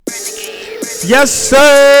Yes,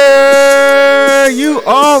 sir. You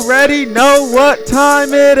already know what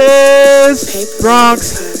time it is.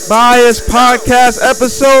 Bronx Bias Podcast,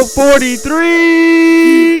 episode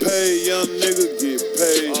 43. Get paid, young nigga, get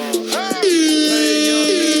paid.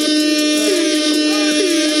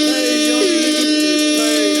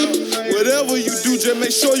 Whatever you do, just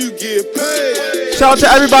make sure you get paid. Shout out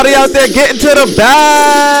to everybody out there getting to the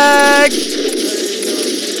bag.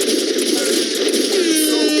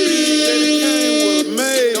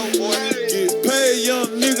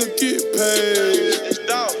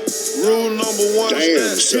 Rule number one,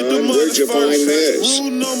 damn, son, where'd you find this? Rule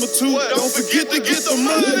number two, don't forget to get the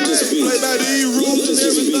money. Play by these rules and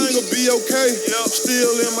everything will be okay.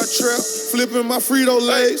 Still in my trap, flipping my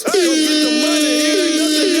Frito-Lays. Go get the money, it ain't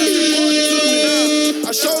nothing else important to me. I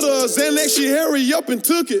showed her a Xanax, she hurry up and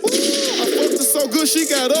took it. I fucked her so good, she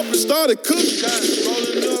got up and started cooking.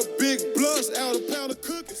 Rolling up big blunts out a pound of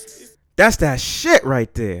cookies. That's that shit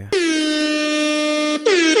right there.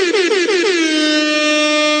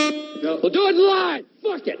 Well, do it live.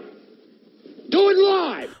 Fuck it. Do it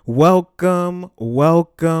live. Welcome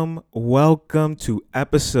to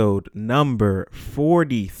episode number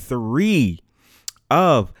 43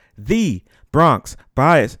 of the Bronx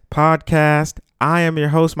Bias Podcast. I am your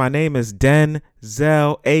host. My name is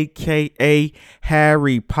Denzel, a.k.a.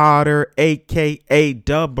 Harry Potter, a.k.a.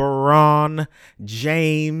 LeBron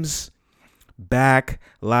James. Back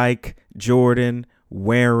like Jordan,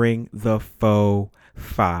 wearing the faux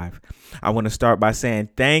 5. I want to start by saying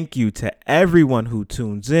thank you to everyone who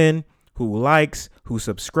tunes in, who likes, who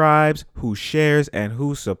subscribes, who shares, and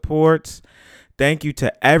who supports. Thank you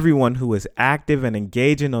to everyone who is active and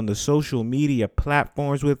engaging on the social media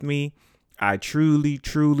platforms with me. I truly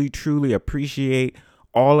appreciate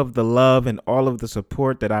all of the love and all of the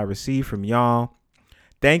support that I receive from y'all.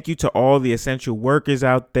 Thank you to all the essential workers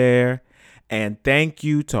out there. And thank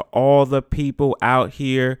you to all the people out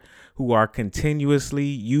here who are continuously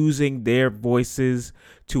using their voices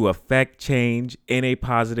to affect change in a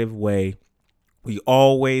positive way. We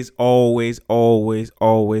always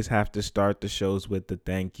have to start the shows with the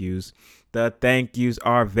thank yous. The thank yous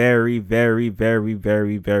are very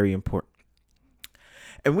important.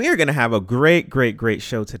 And we are going to have a great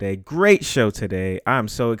show today. Great show today. I'm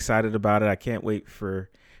so excited about it. I can't wait for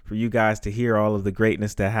you guys to hear all of the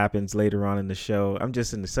greatness that happens later on in the show. I'm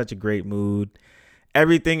just in such a great mood.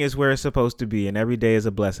 Everything is where it's supposed to be, and every day is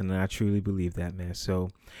a blessing, and I truly believe that, man. So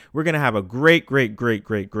we're going to have a great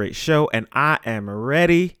show, and I am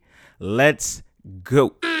ready. Let's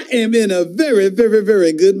go. I am in a very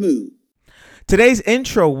good mood. Today's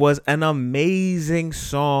intro was an amazing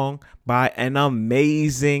song by an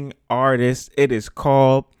amazing artist. It is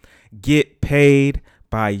called Get Paid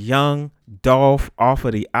by Young Dolph off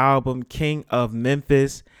of the album King of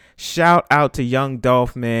Memphis. Shout out to Young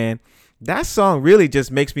Dolph, man. That song really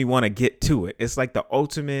just makes me want to get to it. It's like the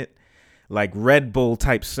ultimate like Red Bull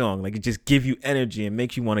type song. Like it just gives you energy and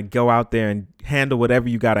makes you want to go out there and handle whatever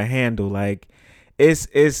you got to handle. Like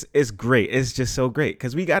it's great. It's just so great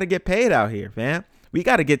because we got to get paid out here, fam. We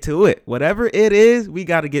got to get to it. Whatever it is, we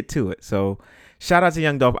got to get to it. So shout out to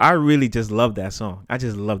Young Dolph. I really just love that song. I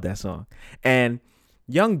just love that song. And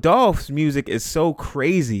Young Dolph's music is so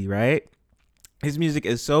crazy, right? His music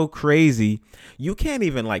is so crazy. You can't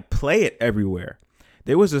even like play it everywhere.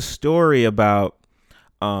 There was a story about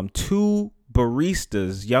two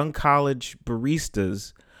baristas, young college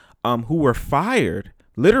baristas, who were fired,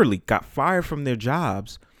 literally got fired from their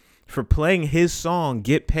jobs for playing his song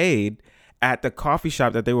Get Paid at the coffee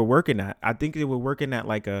shop that they were working at. I think they were working at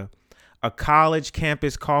like a college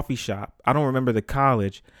campus coffee shop. I don't remember the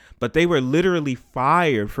college, but they were literally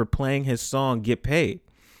fired for playing his song Get Paid.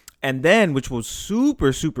 And then, which was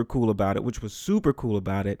super cool about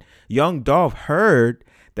it, Young Dolph heard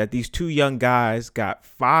that these two young guys got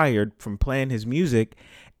fired from playing his music.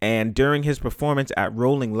 And during his performance at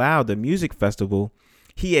Rolling Loud, the music festival,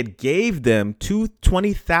 he had gave them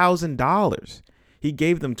 $20,000. He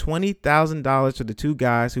gave them $20,000 to the two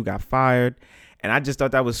guys who got fired. And I just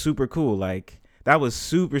thought that was super cool. Like, that was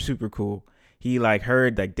super cool. He like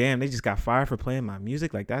heard like, damn, they just got fired for playing my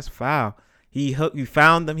music. Like, that's foul. He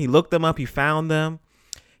found them. He looked them up. He found them.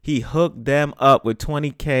 He hooked them up with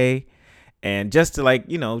 $20K. And just to like,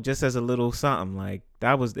 just as a little something like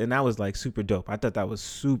that was like super dope. I thought that was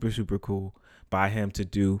super cool by him to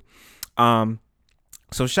do.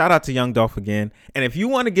 So shout out to Young Dolph again. And if you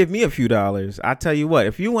want to give me a few dollars, I tell you what,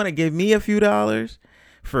 if you want to give me a few dollars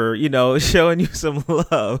for, showing you some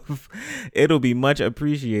love, it'll be much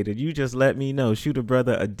appreciated. You just let me know, shoot a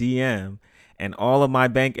brother a DM and all of my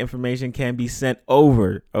bank information can be sent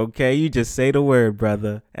over. Okay, you just say the word,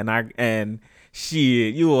 brother, and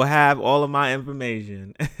shit, you will have all of my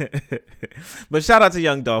information. But shout out to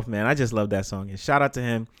Young Dolph, man. I just love that song, and shout out to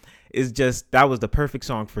him. That was the perfect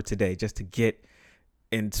song for today, just to get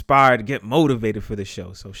inspired, get motivated for the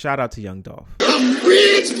show. So shout out to Young Dolph.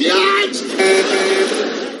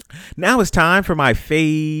 Now it's time for my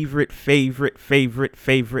favorite segment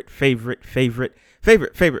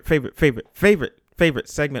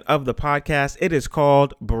of the podcast. It is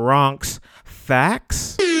called Bronx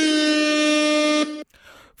Facts.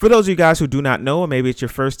 For those of you guys who do not know, or maybe it's your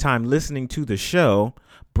first time listening to the show,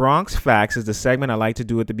 Bronx Facts is the segment I like to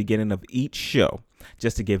do at the beginning of each show,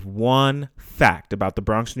 just to give one fact about the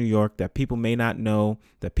Bronx, New York that people may not know,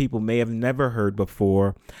 that people may have never heard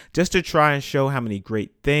before, just to try and show how many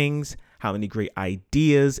great things, how many great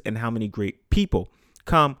ideas, and how many great people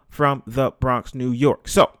come from the Bronx, New York.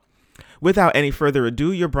 So, without any further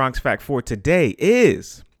ado, your Bronx fact for today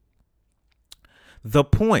is The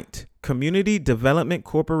Point Community Development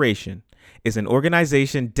Corporation is an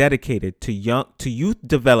organization dedicated to youth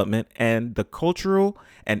development and the cultural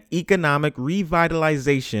and economic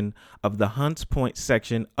revitalization of the Hunts Point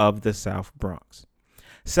section of the South Bronx.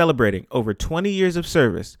 Celebrating over 20 years of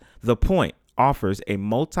service, The Point offers a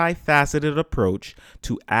multifaceted approach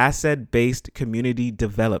to asset-based community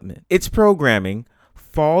development. Its programming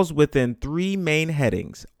falls within three main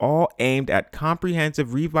headings, all aimed at comprehensive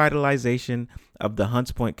revitalization of the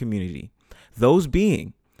Hunts Point community. Those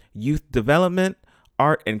being youth development,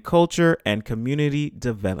 art and culture, and community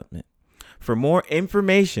development. For more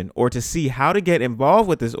information or to see how to get involved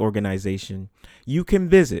with this organization, you can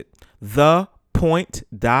visit thepoint.org.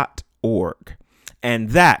 And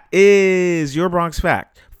that is your Bronx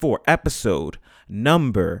Fact for episode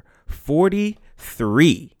number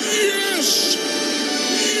 43.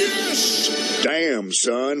 Damn,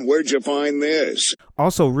 son, where'd you find this?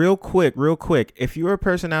 Also, real quick, if you're a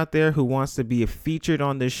person out there who wants to be featured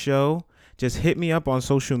on this show, just hit me up on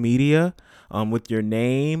social media with your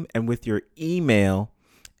name and with your email,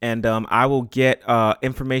 and I will get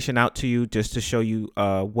information out to you just to show you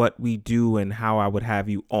what we do and how I would have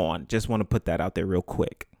you on. Just want to put that out there real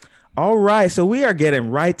quick. All right, so we are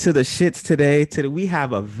getting right to the shits today. We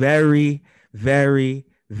have a very, very,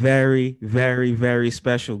 very, very, very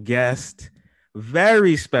special guest.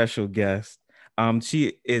 Very special guest.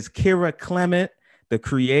 She is Kira Clement, the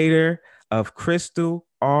creator of Crystal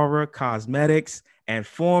Aura Cosmetics and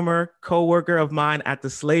former co-worker of mine at the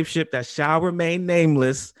slave ship that shall remain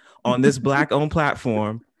nameless on this Black-owned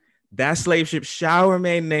platform. That slave ship shall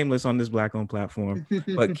remain nameless on this Black-owned platform.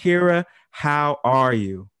 But Kira, how are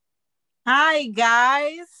you? Hi,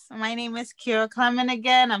 guys. My name is Kira Clement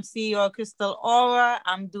again. I'm CEO of Crystal Aura.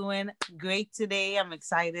 I'm doing great today. I'm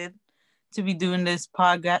excited to be doing this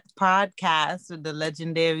podcast with the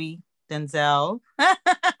legendary Denzel.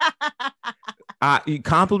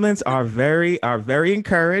 Compliments are very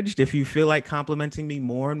encouraged. If you feel like complimenting me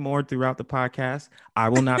more and more throughout the podcast, I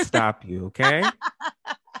will not stop you. Okay,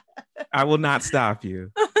 I will not stop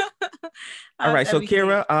you. All right, so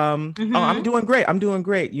Kira, I'm doing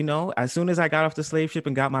great. You know, as soon as I got off the slave ship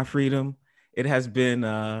and got my freedom, it has been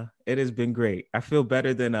great. I feel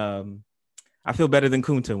better than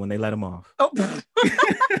Kunta when they let him off. Oh.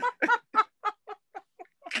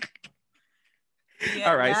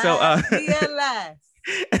 All right, so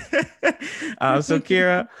so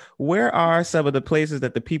Kira, where are some of the places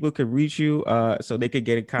that the people could reach you so they could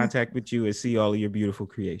get in contact with you and see all of your beautiful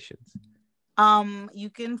creations?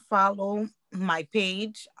 You can follow my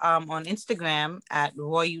page on Instagram at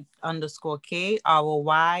Roy_K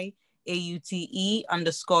ROYAUTE_KY.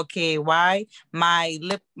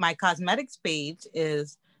 My cosmetics page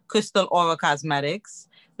is Crystal Aura Cosmetics,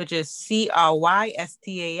 which is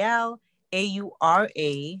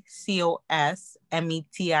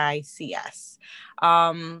CRYSTALAURACOSMETICS.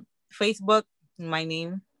 Facebook,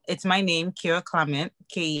 it's my name, Kira Clement,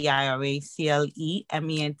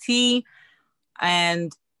 KEIRACLEMENT.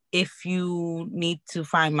 And if you need to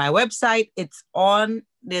find my website, it's on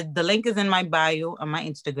the link is in my bio on my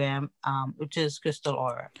Instagram, which is Crystal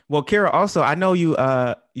Aura. Well, Kira, also, I know you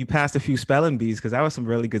passed a few spelling bees because that was some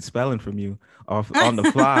really good spelling from you on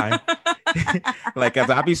the fly. Like, as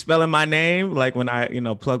I be spelling my name, like when I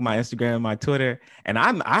plug my Instagram and my Twitter, and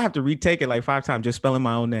I have to retake it like 5 times just spelling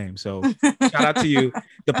my own name. So shout out to you.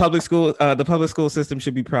 The public school system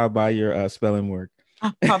should be proud by your spelling work.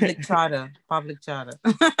 Public charter.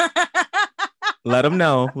 Let them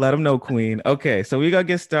know, Queen. Okay, so we're gonna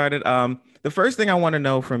get started. The first thing I want to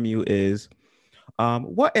know from you is,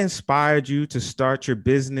 What inspired you to start your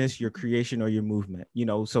business, your creation, or your movement?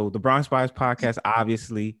 So the Bronx Bias podcast,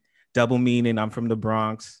 obviously, double meaning. I'm from the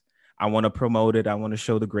Bronx. I want to promote it. I want to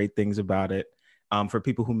show the great things about it, for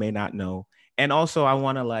people who may not know. And also, I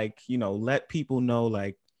want to let people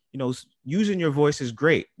know, using your voice is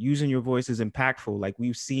great. Using your voice is impactful. Like,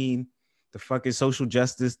 we've seen the fucking social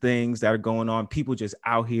justice things that are going on. People just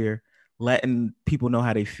out here letting people know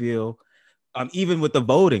how they feel. Even with the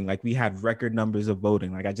voting, like, we had record numbers of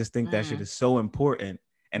voting. Like, I just think that shit is so important.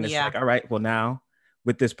 And it's like, all right, well, now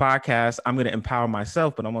with this podcast, I'm going to empower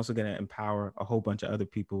myself, but I'm also going to empower a whole bunch of other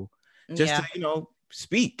people just to,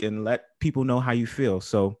 speak and let people know how you feel.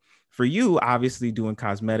 So for you, obviously doing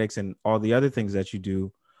cosmetics and all the other things that you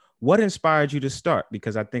do, what inspired you to start?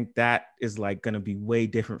 Because I think that is like going to be way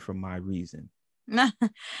different from my reason.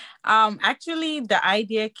 Actually, the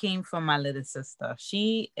idea came from my little sister.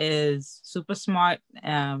 She is super smart.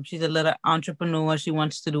 She's a little entrepreneur. She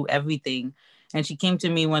wants to do everything. And she came to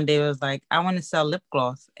me one day, was like, I want to sell lip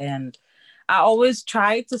gloss. And I always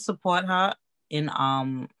tried to support her in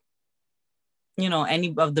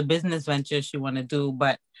any of the business ventures she want to do,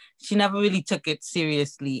 but she never really took it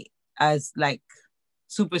seriously as like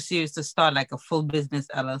super serious to start like a full business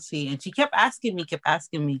LLC. And she kept asking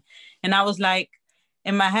me. And I was like,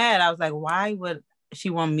 in my head, I was like, why would she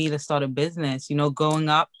want me to start a business? Growing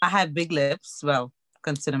up, I had big lips. Well,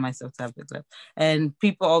 consider myself to have big lips. And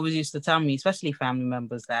people always used to tell me, especially family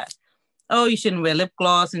members, that, oh, you shouldn't wear lip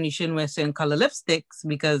gloss and you shouldn't wear certain color lipsticks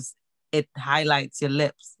because it highlights your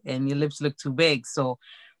lips and your lips look too big. So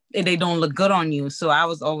they don't look good on you. So I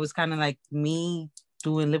was always kind of like, me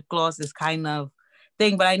doing lip gloss is kind of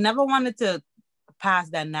thing, but I never wanted to pass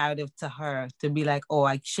that narrative to her to be like, oh,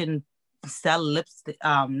 I shouldn't sell lip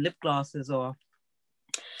glosses or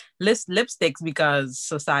lipsticks because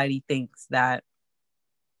society thinks that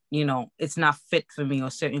it's not fit for me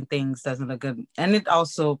or certain things doesn't look good. And it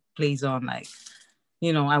also plays on like,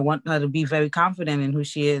 I want her to be very confident in who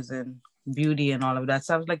she is and beauty and all of that.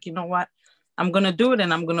 So I was like, you know what, I'm gonna do it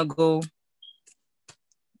and I'm gonna go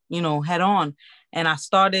head on. And I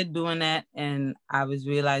started doing that, and I was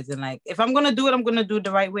realizing, like, if I'm gonna do it, I'm gonna do it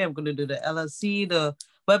the right way. I'm gonna do the LLC, the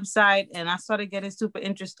website. And I started getting super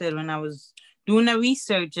interested when I was doing the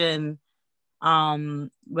research and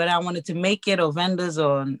whether I wanted to make it or vendors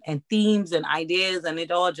and themes and ideas, and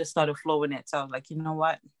it all just started flowing it. So I was like, you know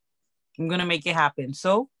what, I'm gonna make it happen.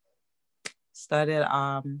 So started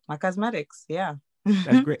my cosmetics. Yeah.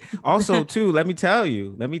 That's great. Also, too, let me tell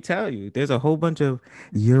you, there's a whole bunch of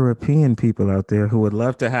European people out there who would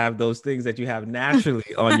love to have those things that you have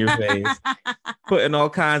naturally on your face, putting all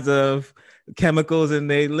kinds of chemicals in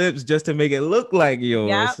their lips just to make it look like yours.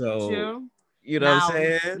 Yeah, so, true. You know what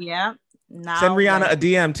I'm saying? Yeah. Now, send Rihanna a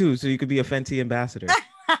DM too, so you could be a Fenty ambassador.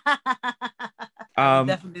 I'll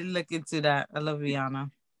definitely look into that. I love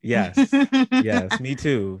Rihanna. Yes, yes, me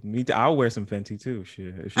too. I'll wear some Fenty too.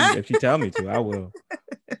 Shit, if she tell me to, I will.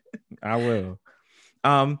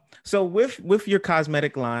 So with your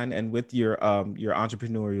cosmetic line and with your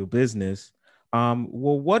entrepreneurial business,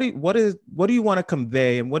 well, what do you want to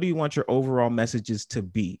convey, and what do you want your overall messages to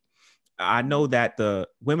be? I know that the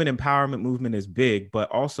women empowerment movement is big, but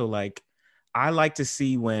also, like, I like to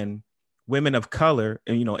see when women of color,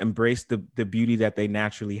 embrace the beauty that they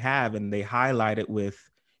naturally have, and they highlight it with,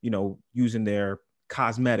 using their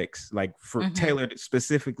cosmetics, like tailored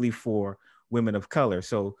specifically for women of color.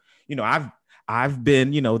 So, I've been,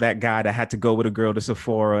 that guy that had to go with a girl to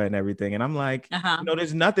Sephora and everything. And I'm like,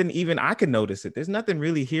 there's nothing, even I can notice it. There's nothing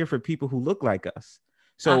really here for people who look like us.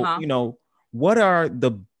 So,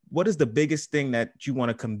 what is the biggest thing that you want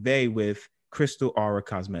to convey with Crystal Aura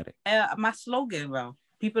Cosmetic? My slogan, well,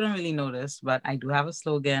 people don't really know this, but I do have a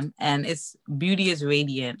slogan, and it's beauty is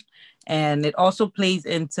radiant. And it also plays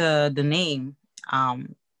into the name.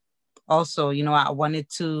 Also, I wanted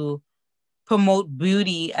to promote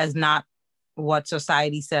beauty as not what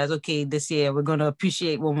society says. Okay, this year we're going to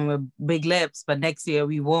appreciate women with big lips, but next year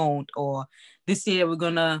we won't. Or this year we're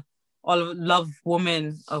going to all love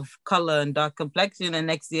women of color and dark complexion, and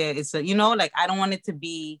next year it's I don't want it to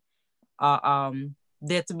be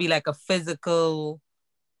there to be like a physical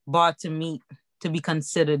bar to meet to be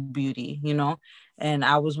considered beauty, and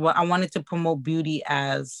I wanted to promote beauty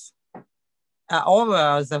as an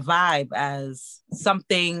aura, as a vibe, as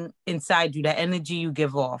something inside you, that energy you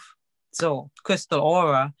give off. So Crystal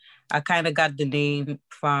Aura, I kind of got the name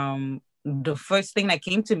from the first thing that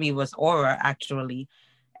came to me was aura, actually.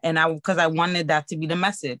 And because I wanted that to be the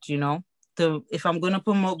message, if I'm going to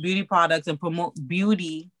promote beauty products and promote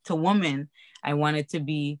beauty to women, I want it to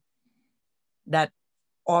be that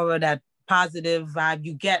aura that positive vibe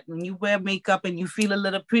you get when you wear makeup and you feel a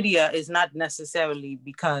little prettier is not necessarily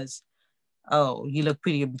because, oh, you look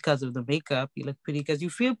prettier because of the makeup. You look pretty because you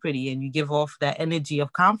feel pretty and you give off that energy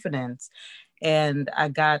of confidence. And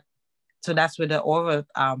so that's where the aura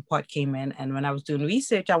part came in. And when I was doing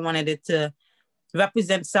research, I wanted it to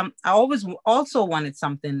represent I always also wanted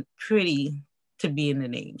something pretty to be in the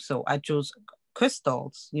name. So I chose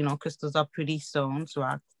crystals. Crystals are pretty stones,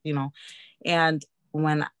 rocks. And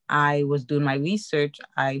when I was doing my research,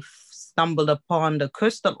 I stumbled upon the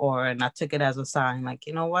crystal aura and I took it as a sign, like,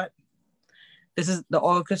 you know what? The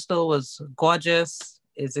aura crystal was gorgeous.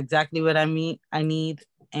 It's exactly what I need.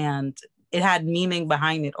 And it had meaning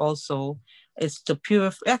behind it also. It's to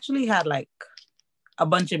purify, actually had like a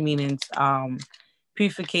bunch of meanings.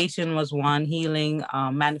 Purification was one, healing,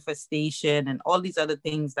 manifestation, and all these other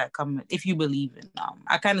things that come if you believe in.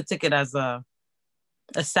 I kind of took it as a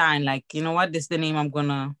sign, like, you know what, this is the name I'm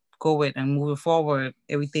gonna go with, and moving forward,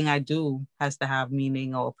 everything I do has to have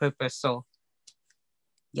meaning or purpose. So,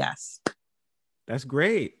 yes. That's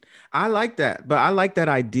great. I like that. But I like that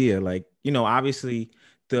idea. Like, obviously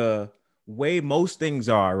the way most things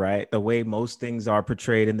are, right? The way most things are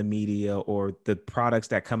portrayed in the media or the products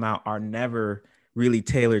that come out are never really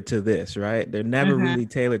tailored to this, right? They're never really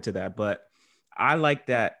tailored to that. But I like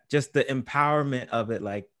that, just the empowerment of it.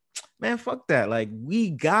 Like, man, fuck that. Like, we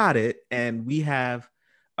got it. And we have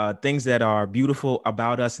things that are beautiful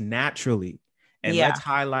about us naturally. And let's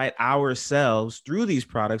highlight ourselves through these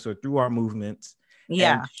products or through our movements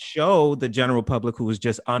and show the general public who is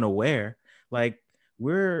just unaware, like,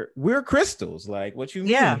 we're crystals. Like, what you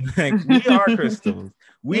mean? Like, we are crystals.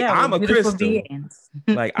 I'm a crystal.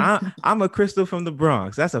 Like, I'm a crystal from the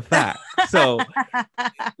Bronx. That's a fact. So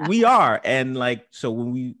we are. And like, so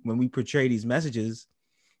when we portray these messages,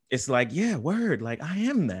 it's like, yeah, word, like, I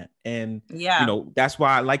am that. And, that's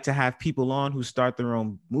why I like to have people on who start their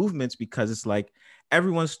own movements, because it's like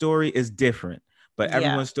everyone's story is different, but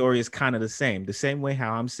everyone's story is kind of the same way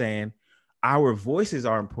how I'm saying our voices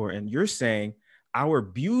are important. You're saying our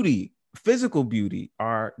beauty, physical beauty,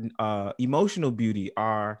 our emotional beauty,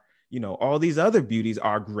 our, all these other beauties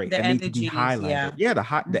are great and need to be highlighted.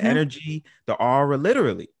 The energy, the aura,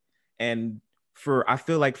 literally. And I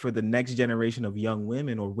feel like for the next generation of young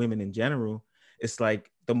women or women in general, it's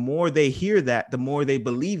like the more they hear that, the more they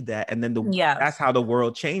believe that, and then that's how the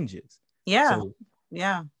world changes. So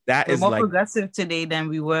that we're is more like progressive today than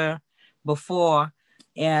we were before,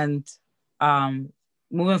 and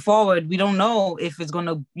moving forward, we don't know if it's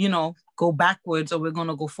gonna go backwards or we're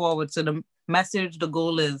gonna go forward. So the message, the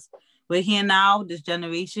goal is, we're here now, this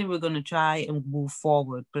generation, we're gonna try and move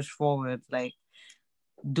forward, push forward, like,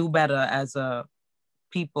 do better as a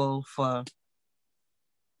people for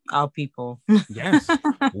our people. Yes,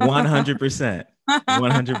 100%.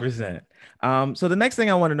 100%. So the next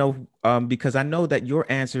thing I want to know, because I know that your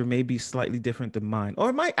answer may be slightly different than mine, or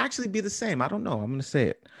it might actually be the same. I don't know. I'm going to say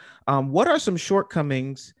it. What are some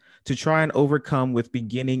shortcomings to try and overcome with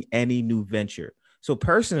beginning any new venture? So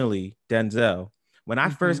personally, Denzel, when I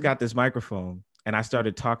first got this microphone and I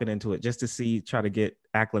started talking into it just to try to get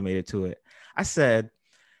acclimated to it, I said,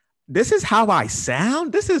 this is how I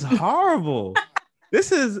sound? This is horrible.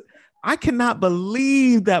 I cannot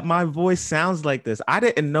believe that my voice sounds like this. I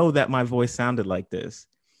didn't know that my voice sounded like this.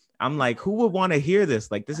 I'm like, who would want to hear this?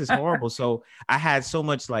 Like, this is horrible. So I had so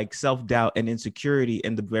much like self-doubt and insecurity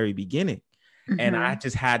in the very beginning. And I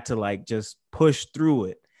just had to like just push through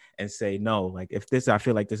it and say, no, like, I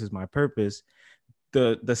feel like this is my purpose,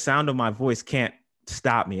 the sound of my voice can't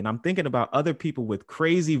stop me. And I'm thinking about other people with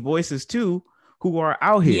crazy voices too, who are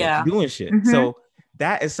out here doing shit. So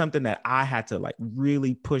that is something that I had to like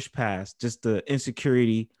really push past, just the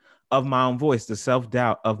insecurity of my own voice, the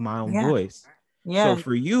self-doubt of my own voice. So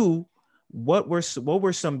for you, what were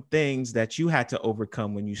some things that you had to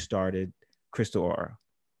overcome when you started Crystal Aura?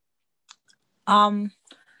 Starting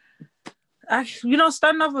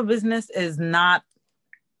off a business is not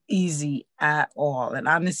easy at all. And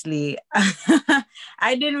honestly,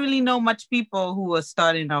 I didn't really know much people who were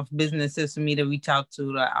starting off businesses for me to reach out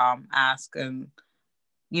to ask and,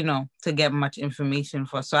 to get much information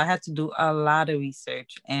for. So I had to do a lot of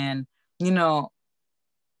research. And, even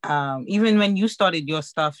when you started your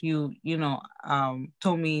stuff, you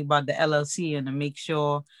told me about the LLC and to make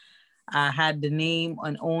sure I had the name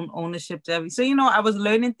and ownership to everything. So, I was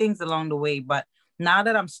learning things along the way, but now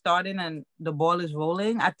that I'm starting and the ball is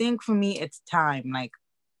rolling, I think for me, it's time. Like,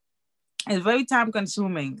 it's very time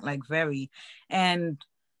consuming, like very. And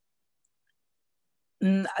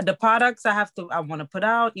The products I want to put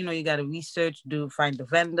out, you got to research, find the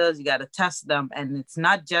vendors, you got to test them. And it's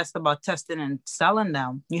not just about testing and selling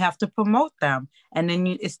them. You have to promote them. And then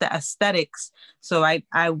it's the aesthetics. So I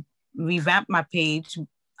revamped my page,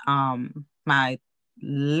 my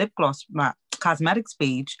lip gloss, my cosmetics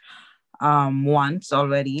page, once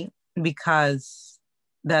already, because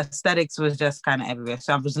the aesthetics was just kind of everywhere.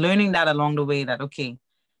 So I was learning that along the way, that, okay,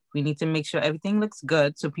 we need to make sure everything looks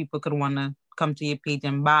good so people could want to come to your page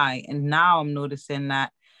and buy. And now I'm noticing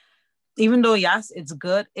that even though, yes, it's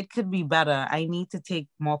good, it could be better. I need to take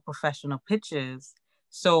more professional pictures.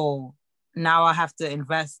 So now I have to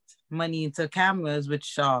invest money into cameras,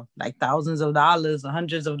 which are like thousands of dollars or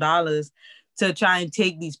hundreds of dollars, to try and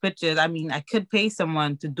take these pictures. I mean, I could pay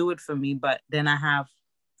someone to do it for me, but then I have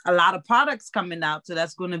a lot of products coming out. So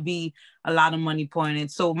that's going to be a lot of money pouring in.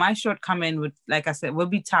 So my shortcoming would, like I said, would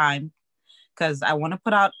be time, because I want to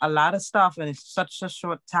put out a lot of stuff and it's such a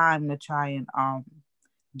short time to try and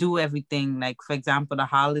do everything. Like, for example, the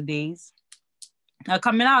holidays are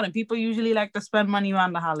coming out and people usually like to spend money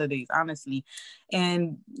around the holidays, honestly.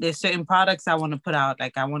 And there's certain products I want to put out.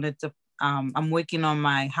 Like, I wanted to, I'm working on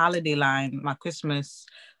my holiday line, my Christmas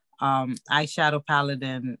eyeshadow palette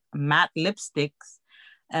and matte lipsticks.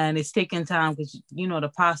 And it's taking time because,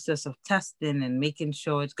 the process of testing and making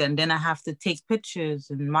sure it's good. And then I have to take pictures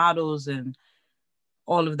and models and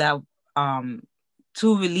all of that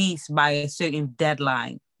to release by a certain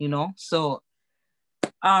deadline, So,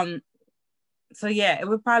 yeah, it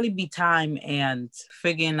would probably be time and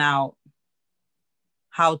figuring out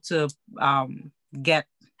how to get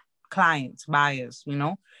clients, buyers,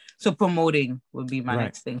 So promoting would be my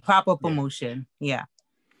next thing. Proper promotion. Yeah.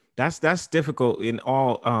 That's difficult in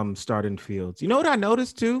all starting fields. You know what I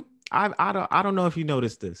noticed too? I don't know if you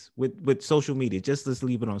noticed this with social media. Just let's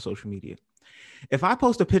leave it on social media. If I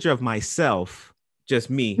post a picture of myself, just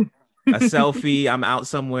me, a selfie, I'm out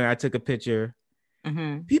somewhere, I took a picture.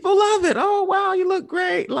 Mm-hmm. People love it. Oh wow, you look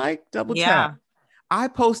great. Like double tap. I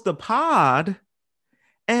post a pod,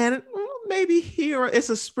 and maybe here it's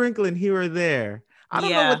a sprinkling here or there.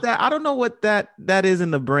 I don't know what that is in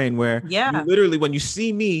the brain, where you literally, when you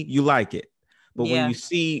see me, you like it. But when you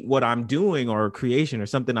see what I'm doing or a creation or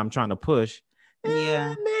something I'm trying to push,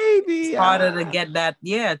 maybe it's harder to get that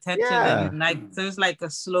attention. And like, so it's like a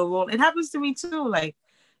slow roll. It happens to me too. Like,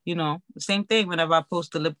 same thing. Whenever I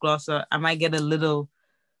post a lip gloss, I might get a little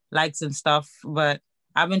likes and stuff. But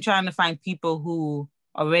I've been trying to find people who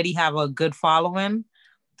already have a good following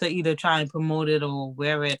to either try and promote it or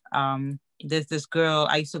wear it. There's this girl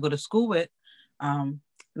I used to go to school with.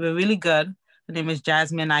 We're really good. Her name is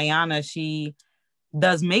Jasmine Ayana. She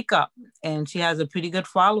does makeup and she has a pretty good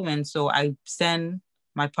following. So I send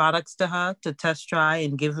my products to her to test try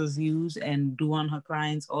and give reviews and do on her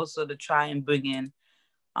clients also to try and bring in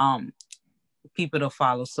people to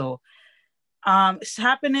follow. So it's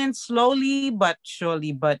happening slowly but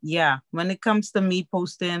surely. But yeah, when it comes to me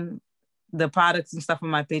posting the products and stuff on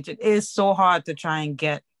my page, it is so hard to try and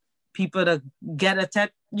get people to get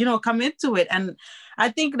come into it. And I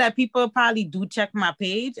think that people probably do check my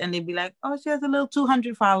page and they'd be like, oh, she has a little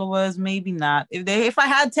 200 followers, maybe not. If I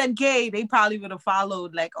had 10K, they probably would have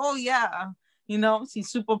followed, like, oh yeah, she's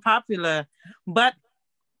super popular. But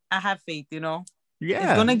I have faith, it's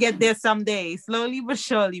gonna get there someday. Slowly but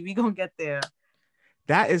surely we're gonna get there.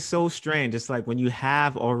 That is so strange. It's like when you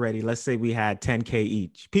have already, let's say we had 10K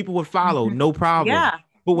each, people would follow, no problem. Yeah.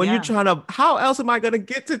 But when you're trying to, how else am I going to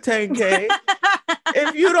get to 10K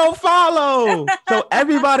if you don't follow? So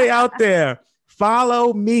everybody out there,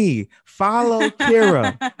 follow me, follow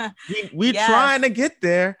Kira. We trying to get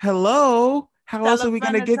there. Hello. How else are we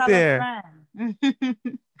going to get there?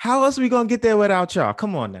 How else are we going to get there without y'all?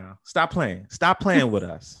 Come on now. Stop playing. Stop playing with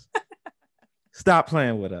us. Stop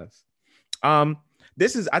playing with us. I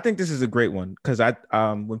think this is a great one, because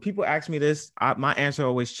when people ask me this, my answer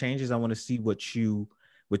always changes. I want to see what you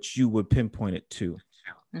would pinpoint it to.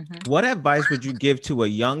 Mm-hmm. What advice would you give to a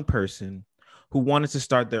young person who wanted to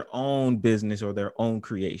start their own business or their own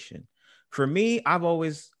creation? For me,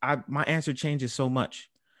 my answer changes so much.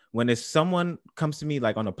 When if someone comes to me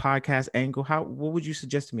like on a podcast angle, what would you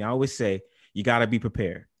suggest to me? I always say, you got to be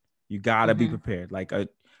prepared. You got to be prepared. Like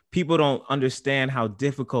people don't understand how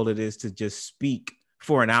difficult it is to just speak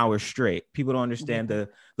for an hour straight. People don't understand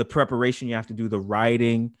the preparation you have to do, the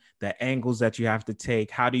writing, the angles that you have to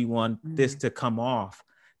take. How do you want this to come off?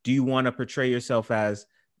 Do you want to portray yourself as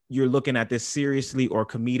you're looking at this seriously or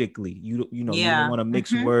comedically? You don't want to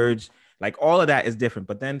mix words. Like all of that is different.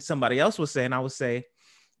 But then somebody else was saying, I would say,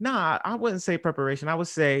 nah, I wouldn't say preparation. I would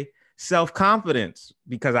say self-confidence,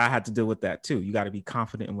 because I had to deal with that too. You got to be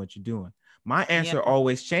confident in what you're doing. My Yeah. answer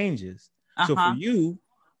always changes. So for you,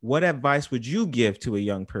 what advice would you give to a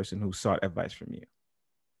young person who sought advice from you?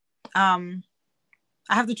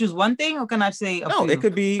 I have to choose one thing, or can I say a No, few? it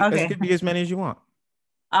could be Okay. as many as you want.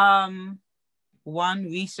 One,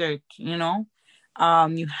 research, you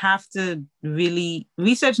have to really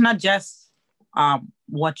research not just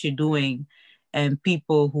what you're doing and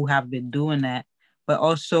people who have been doing that, but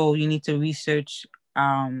also you need to research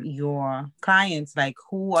your clients, like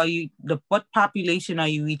who are you, what population are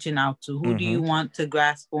you reaching out to, who do you want to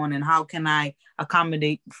grasp on, and how can I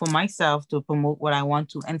accommodate for myself to promote what I want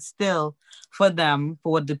to, and still for them,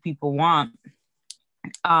 for what the people want.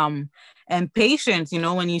 And patience,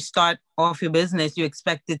 when you start off your business, you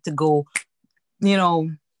expect it to go, you know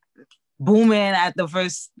booming at the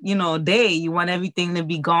first, day. You want everything to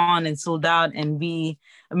be gone and sold out and be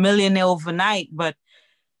a millionaire overnight. But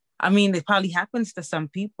I mean, it probably happens to some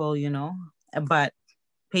people, but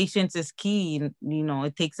patience is key.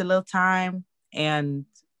 It takes a little time, and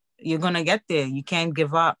you're going to get there. You can't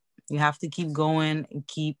give up. You have to keep going and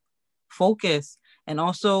keep focused. And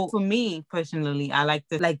also for me personally, I like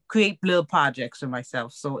to create little projects for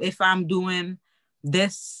myself. So if I'm doing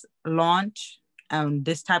this launch and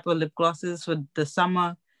this type of lip glosses for the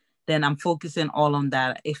summer, then I'm focusing all on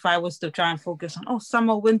that. If I was to try and focus on,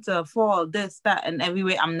 summer, winter, fall, this, that, and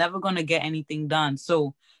everywhere, I'm never going to get anything done.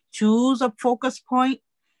 So choose a focus point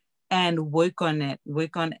and work on it.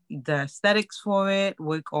 Work on the aesthetics for it,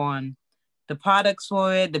 work on the products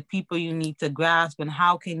for it, the people you need to grasp, and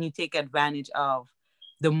how can you take advantage of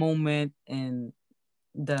the moment and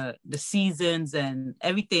the seasons and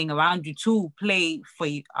everything around you to play for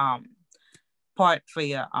part for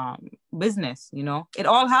your business. It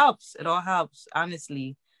all helps. It all helps,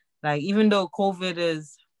 honestly. Like, even though COVID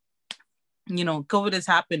is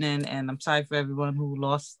happening, and I'm sorry for everyone who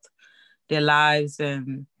lost their lives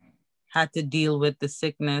and had to deal with the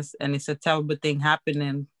sickness, and it's a terrible thing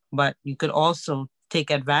happening, but you could also take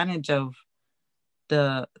advantage of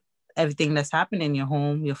the everything that's happening in your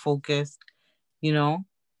home. You're focused.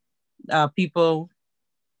 People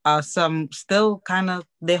are some still kind of,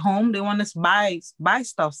 they're home, they want to buy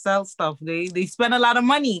stuff, sell stuff, they spend a lot of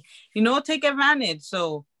money, take advantage.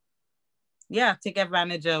 So yeah, take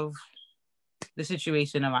advantage of the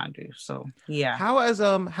situation around you. So yeah. How has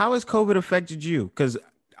COVID affected you? Because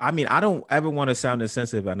I mean, I don't ever want to sound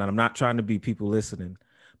insensitive, and I'm not trying to be people listening,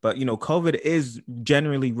 but COVID is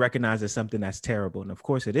generally recognized as something that's terrible, and of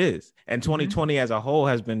course it is. And 2020 as a whole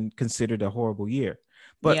has been considered a horrible year.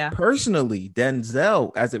 But personally,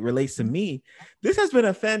 Denzel, as it relates to me, this has been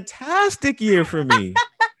a fantastic year for me.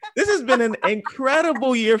 This has been an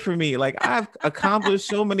incredible year for me. Like, I've accomplished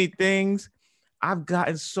so many things. I've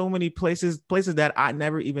gotten so many places that I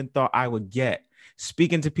never even thought I would get.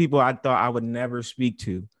 Speaking to people I thought I would never speak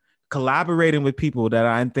to. Collaborating with people that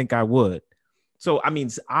I didn't think I would. So, I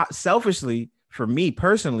mean, selfishly, for me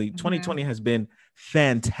personally, 2020 has been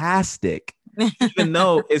fantastic. Even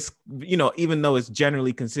though it's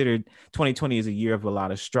generally considered 2020 is a year of a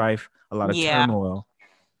lot of strife, a lot of turmoil.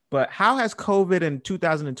 But how has COVID in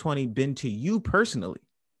 2020 been to you personally?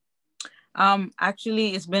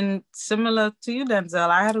 Actually, it's been similar to you, Denzel.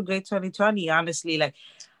 I had a great 2020, honestly.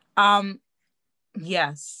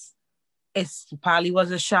 Yes, it probably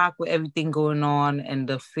was a shock with everything going on and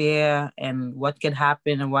the fear and what could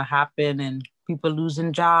happen and what happened and people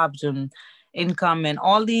losing jobs and income and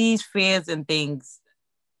all these fears and things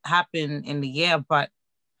happen in the year. But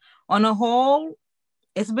on a whole,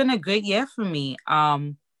 it's been a great year for me.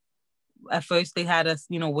 At first they had us,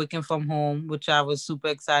 working from home, which I was super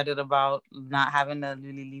excited about, not having to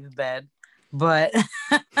really leave bed. But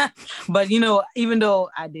but even though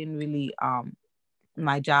I didn't really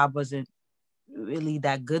my job wasn't really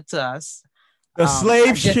that good to us. The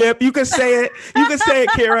slave ship. You can say it. You can say it,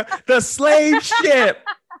 Kira. The slave ship.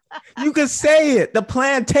 You can say it. The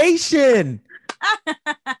plantation.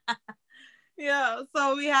 Yeah.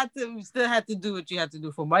 So we still had to do what you had to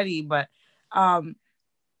do for money. But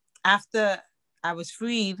after I was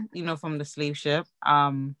freed, from the slave ship,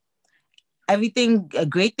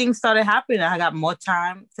 great things started happening. I got more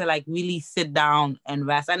time to really sit down and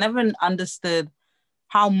rest. I never understood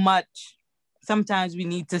how much sometimes we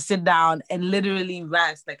need to sit down and literally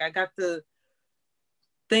rest. I got to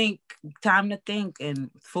time to think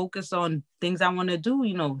and focus on things I want to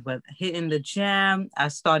do, but hitting the gym, I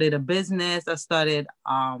started a business. I started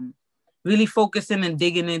really focusing and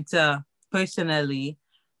digging into personally,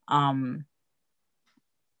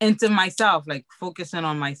 into myself, focusing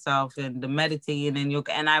on myself and the meditating and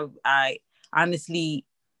yoga. And I honestly,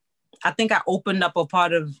 I think I opened up a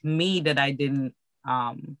part of me that I didn't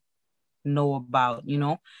know about,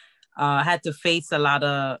 had to face a lot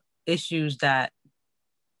of issues that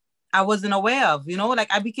I wasn't aware of,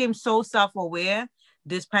 like I became so self-aware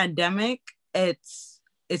this pandemic.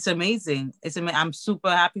 It's amazing. I'm super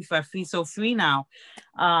happy for I feel so free now.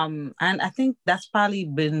 And I think that's probably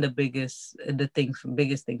been biggest thing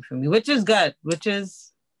for me, which is good, which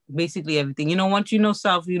is basically everything. Once you know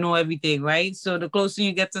self, you know everything, right? So the closer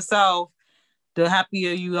you get to self, the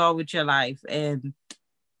happier you are with your life. And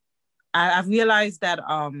I've realized that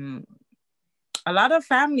a lot of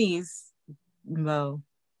families, well,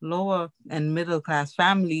 lower and middle class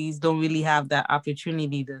families don't really have that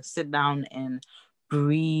opportunity to sit down and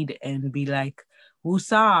breathe and be like,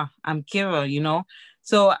 "Woosah, I'm Kira,"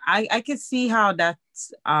 So I can see how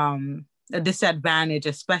that's a disadvantage,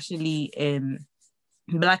 especially in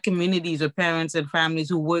Black communities or parents and families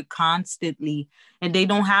who work constantly and they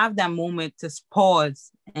don't have that moment to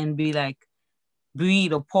pause and be like,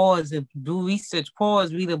 breathe or pause and do research,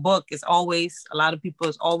 pause, read a book. It's always, a lot of people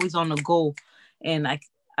is always on the go. And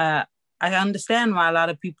uh, I understand why a lot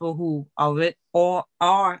of people who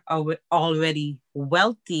are already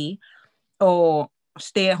wealthy or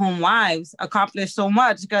stay-at-home wives accomplish so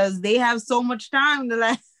much because they have so much time to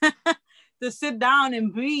like to sit down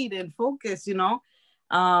and breathe and focus.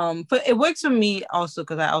 But it works for me also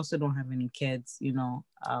because I also don't have any kids.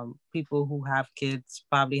 People who have kids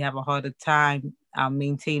probably have a harder time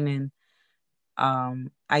maintaining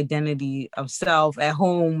identity of self at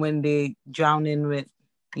home when they drown in with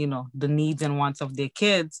the needs and wants of their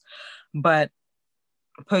kids. But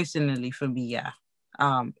personally for me, yeah,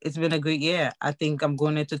 it's been a great year. I think I'm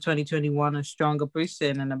going into 2021 a stronger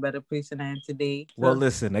person and a better person I am today. Well,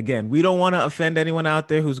 listen, again, we don't want to offend anyone out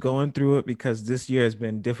there who's going through it because this year has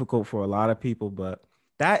been difficult for a lot of people. But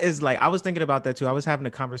that is like, I was thinking about that too. I was having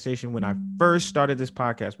a conversation when I first started this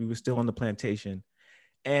podcast. We were still on the plantation.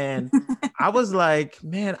 And I was like,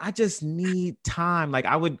 man, I just need time. Like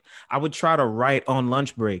I would try to write on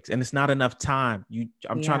lunch breaks and it's not enough time.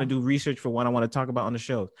 I'm trying to do research for what I want to talk about on the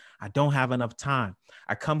show. I don't have enough time.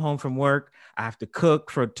 I come home from work. I have to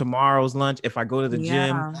cook for tomorrow's lunch. If I go to the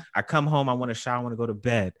gym, I come home, I want to shower, I want to go to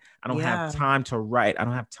bed. I don't have time to write. I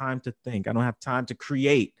don't have time to think. I don't have time to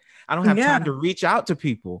create. I don't have time to reach out to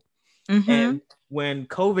people. And when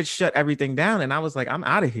COVID shut everything down and I was like, I'm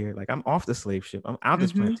out of here. Like I'm off the slave ship. I'm out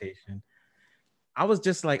this plantation. I was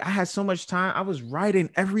just like, I had so much time. I was writing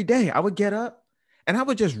every day. I would get up and I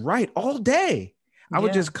would just write all day. I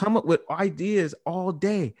would just come up with ideas all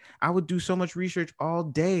day. I would do so much research all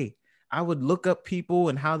day. I would look up people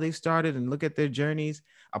and how they started and look at their journeys,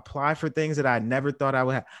 apply for things that I never thought I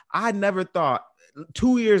would have. I never thought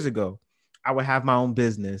 2 years ago I would have my own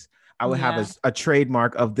business. I would have a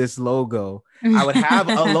trademark of this logo. I would have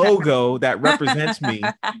a logo that represents me.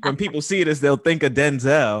 When people see this, they'll think of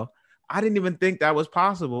Denzel. I didn't even think that was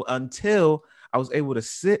possible until I was able to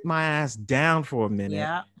sit my ass down for a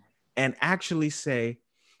minute and actually say,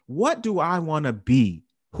 what do I want to be?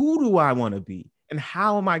 Who do I want to be? And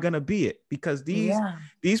how am I going to be it? Because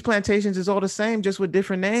these plantations is all the same, just with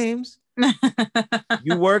different names.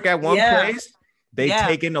 You work at one place, they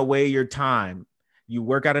taking away your time. You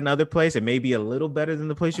work at another place, it may be a little better than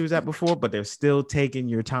the place you was at before, but they're still taking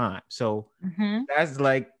your time. So that's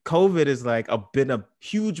like, COVID is like been a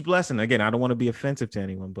huge blessing. Again, I don't want to be offensive to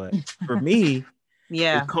anyone, but for me,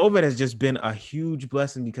 COVID has just been a huge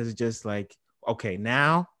blessing because it's just like, okay,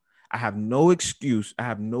 now I have no excuse. I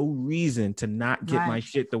have no reason to not get my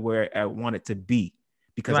shit to where I want it to be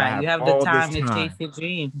because I have all the time to chase your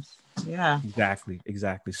dreams. Yeah, exactly.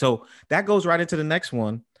 So that goes right into the next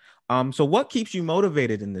one. So what keeps you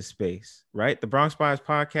motivated in this space, right? The Bronx Bias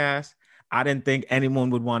podcast. I didn't think anyone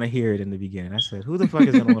would want to hear it in the beginning. I said, who the fuck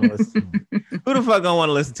is gonna want to listen to me? Who the fuck gonna want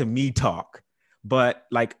to listen to me talk? But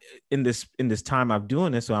like in this time I'm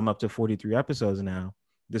doing this, so I'm up to 43 episodes now.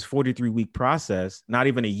 This 43-week process, not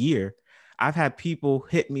even a year, I've had people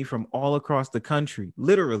hit me from all across the country,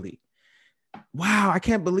 literally. Wow, I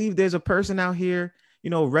can't believe there's a person out here,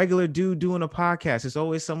 regular dude doing a podcast. It's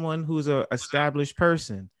always someone who's a established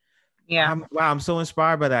person. Yeah. I'm so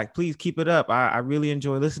inspired by that. Please keep it up. I really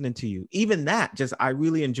enjoy listening to you. Even that, I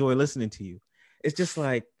really enjoy listening to you. It's just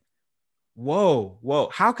like, whoa.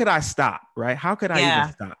 How could I stop? Right? How could I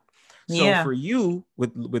even stop? So for you,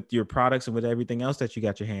 with your products and with everything else that you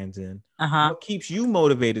got your hands in, what keeps you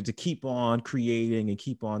motivated to keep on creating and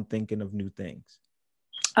keep on thinking of new things?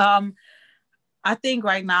 I think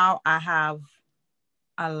right now I have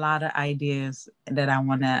a lot of ideas that I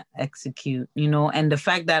want to execute, and the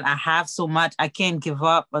fact that I have so much, I can't give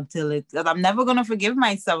up because I'm never going to forgive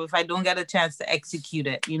myself if I don't get a chance to execute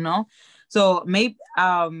it, So maybe,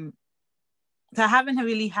 So I haven't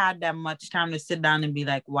really had that much time to sit down and be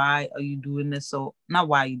like, why are you doing this? So not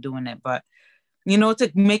why are you doing it, but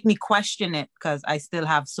to make me question it, because I still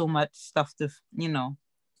have so much stuff to,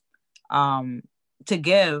 um, to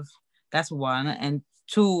give. That's one. And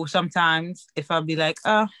two, sometimes if I'll be like,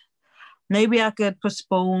 maybe I could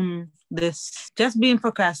postpone this, just being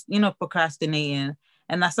procrastinating.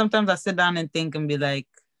 And sometimes I sit down and think and be like,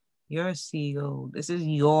 you're a CEO. This is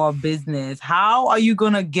your business. How are you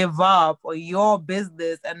going to give up on your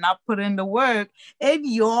business and not put in the work in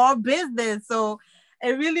your business? So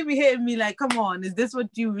it really be hitting me like, come on, is this what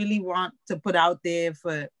you really want to put out there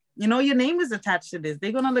for, your name is attached to this.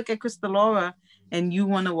 They're going to look at Crystal Laura and you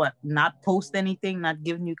want to what? Not post anything, not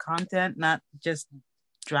giving you content, not just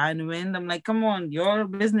drawing the wind. I'm like, come on, you're a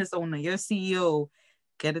business owner, you're a CEO.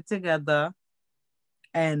 Get it together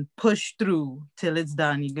and push through till it's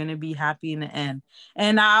done. You're gonna be happy in the end.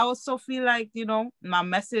 And I also feel like, my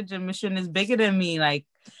message and mission is bigger than me. Like,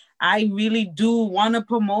 I really do want to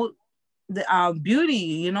promote the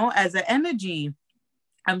beauty, as an energy.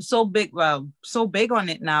 I'm so big on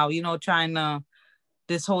it now, trying to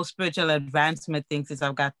this whole spiritual advancement thing, since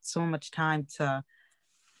I've got so much time to,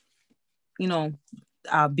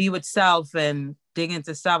 be with self and dig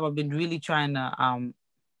into self. I've been really trying to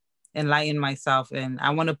enlighten myself, and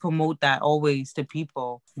I want to promote that always to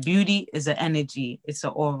people. Beauty is an energy. It's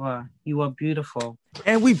an aura. You are beautiful.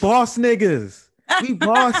 And we boss niggas. We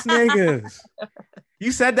boss niggas.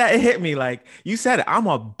 You said that, it hit me. Like, you said it, I'm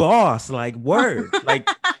a boss. Like, word. Like,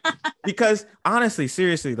 because honestly,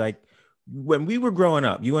 seriously, like, when we were growing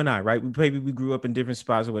up, you and I, right? Maybe we grew up in different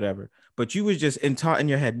spots or whatever, but you was just taught in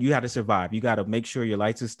your head, you had to survive. You got to make sure your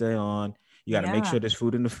lights are still on. You got to make sure there's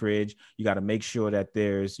food in the fridge. You got to make sure that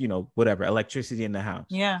there's, whatever, electricity in the house.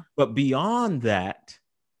 Yeah. But beyond that,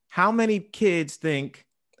 how many kids think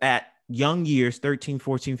at young years, 13,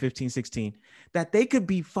 14, 15, 16, that they could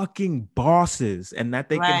be fucking bosses and that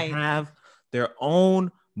they can have their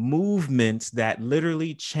own movements that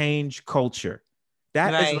literally change culture?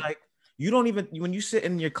 That is like, you don't even, when you sit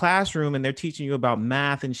in your classroom and they're teaching you about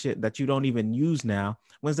math and shit that you don't even use now,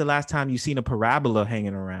 when's the last time you seen a parabola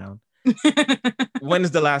hanging around? When is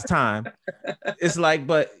the last time? It's like,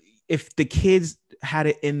 but if the kids had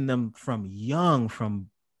it in them from young, from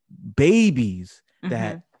babies,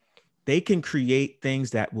 that they can create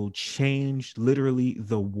things that will change literally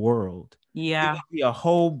the world. Yeah. It would be a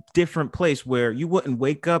whole different place where you wouldn't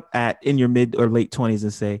wake up in your mid or late 20s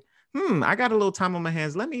and say, I got a little time on my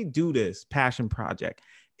hands. Let me do this passion project.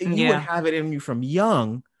 You would have it in you from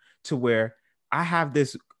young to where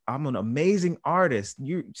I'm an amazing artist.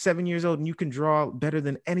 You're 7 years old and you can draw better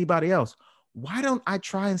than anybody else. Why don't I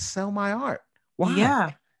try and sell my art?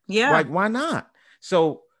 Why? Yeah. Like, why not?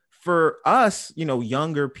 So for us,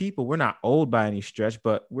 younger people, we're not old by any stretch,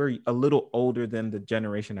 but we're a little older than the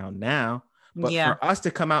generation out now. But for us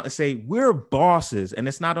to come out and say we're bosses, and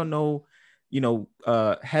it's not on no,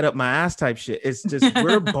 head up my ass type shit. It's just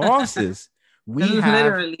we're bosses. We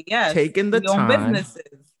have taken the time.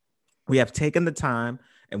 We have taken the time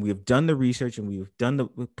and we have done the research and we've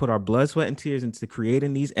put our blood, sweat, and tears into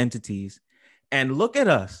creating these entities. And look at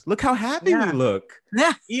us. Look how happy we look.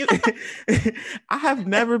 Yeah.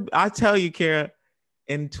 I tell you, Kara,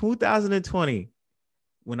 in 2020,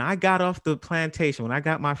 when I got off the plantation, when I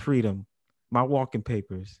got my freedom, my walking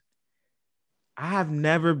papers, I have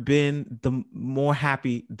never been more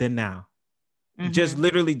happy than now. Just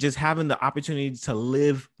literally just having the opportunity to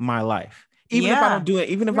live my life. Even if I don't do it,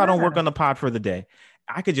 even if I don't work on the pod for the day,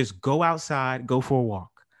 I could just go outside, go for a walk.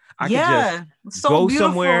 I could just go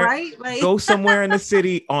somewhere, right? Go somewhere in the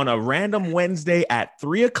city on a random Wednesday at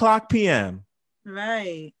 3:00 p.m.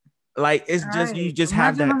 Right. Like, it's just, you just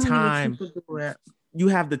imagine have that time. You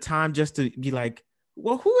have the time just to be like,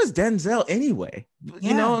 well, who is Denzel anyway?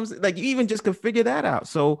 You know what I'm saying? Like, you even just could figure that out.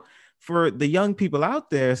 So for the young people out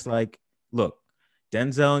there, it's like, look,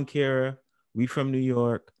 Denzel and Kara, we from New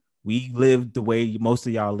York. We live the way most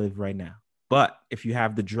of y'all live right now. But if you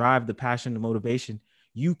have the drive, the passion, the motivation,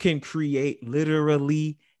 you can create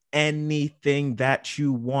literally anything that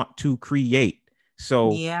you want to create.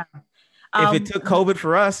 So if it took COVID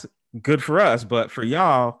for us, good for us. But for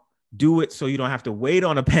y'all, do it so you don't have to wait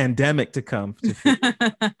on a pandemic to come.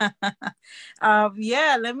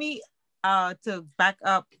 Let me to back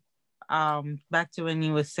up back to when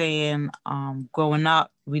you were saying growing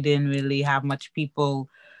up, we didn't really have much people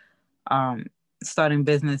starting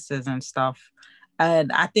businesses and stuff.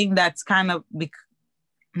 And I think that's kind of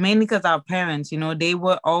mainly because our parents, they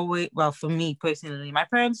were always, well, for me personally, my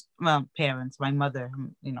my mother,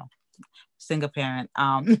 single parent,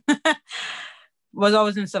 was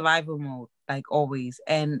always in survival mode, like always.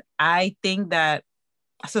 And I think that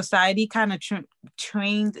society kind of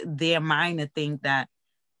trained their mind to think that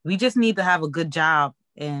we just need to have a good job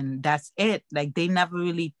and that's it. Like they never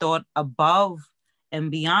really thought above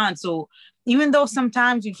and beyond. So even though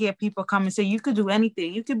sometimes you hear people come and say you could do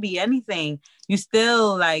anything, you could be anything, you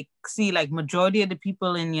still like see like majority of the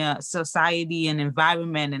people in your society and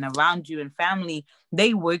environment and around you and family,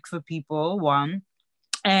 they work for people, one,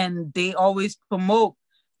 and they always promote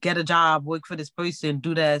get a job, work for this person,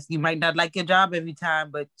 do this. You might not like your job every time,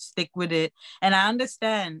 but stick with it. And I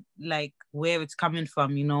understand like where it's coming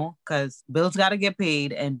from, you know, because bills got to get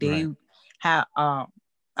paid, and they Right. have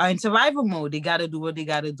are in survival mode. They got to do what they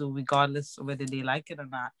got to do, regardless of whether they like it or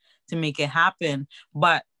not, to make it happen.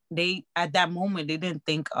 But they at that moment they didn't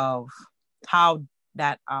think of how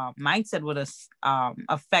that mindset would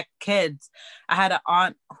affect kids. I had an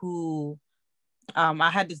aunt who I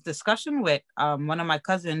had this discussion with one of my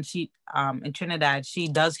cousins. She in Trinidad, she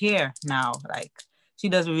does hair now. Like she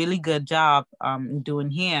does a really good job in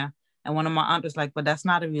doing hair. And one of my aunts was like, but that's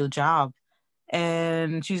not a real job.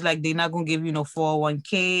 And she's like, they're not gonna give you no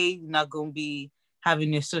 401k, you're not gonna be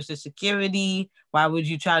having your social security. Why would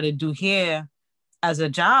you try to do hair as a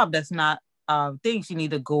job that's not things? You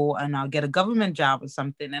need to go and get a government job or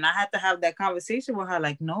something. And I had to have that conversation with her,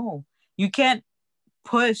 like, no, you can't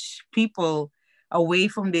push people away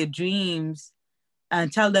from their dreams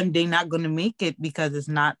and tell them they're not going to make it because it's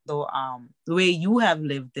not the way you have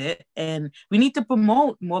lived it. And we need to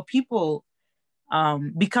promote more people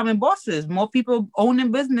becoming bosses, more people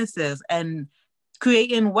owning businesses and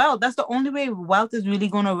creating wealth. That's the only way wealth is really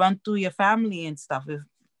going to run through your family and stuff.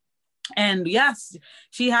 And yes,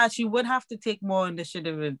 she would have to take more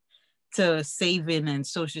initiative to saving and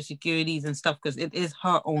social securities and stuff because it is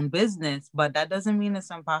her own business, but that doesn't mean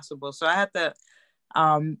it's impossible. So I had to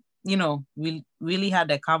we really had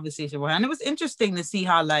that conversation with her. And it was interesting to see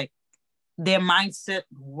how like their mindset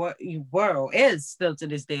were or is still to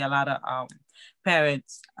this day. A lot of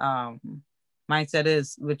parents mindset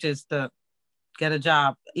is, which is to get a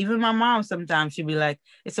job. Even my mom sometimes she'd be like,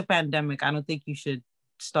 it's a pandemic, I don't think you should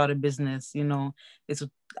start a business, it's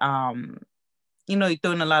you're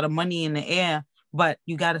throwing a lot of money in the air, but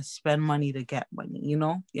you got to spend money to get money,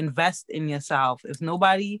 invest in yourself. If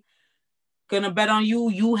nobody gonna bet on you,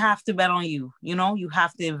 you have to bet on you, you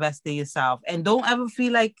have to invest in yourself. And don't ever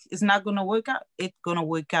feel like it's not gonna work out. It's gonna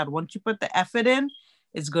work out. Once you put the effort in,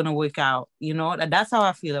 it's gonna work out, and that's how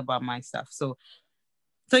I feel about my stuff. So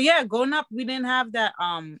yeah, growing up, we didn't have that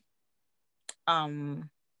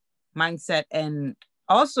mindset. And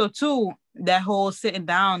also too, that whole sitting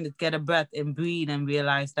down to get a breath and breathe and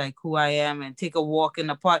realize like who I am and take a walk in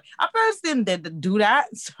the park. I personally didn't do that.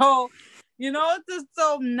 So,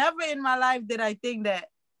 so never in my life did I think that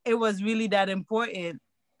it was really that important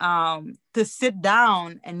to sit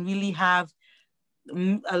down and really have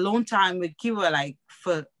alone time with Kiva, like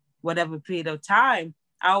for whatever period of time.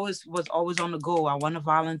 I was always on the go. I want to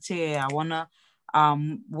volunteer. I want to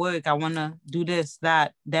work. I want to do this,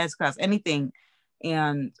 that, dance class, anything.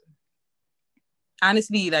 And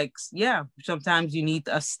honestly, like, yeah, sometimes you need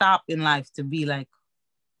a stop in life to be like,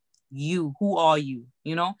 who are you,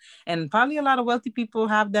 And probably a lot of wealthy people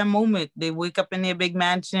have that moment. They wake up in their big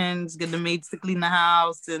mansions, get the maids to clean the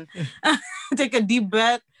house and take a deep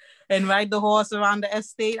breath and ride the horse around the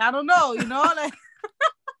estate. I don't know, like.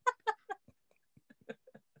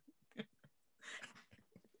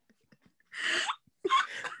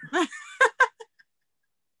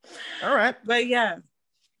 All right. But yeah.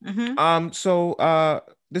 Mm-hmm. So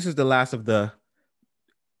this is the last of the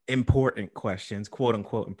important questions, quote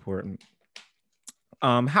unquote important.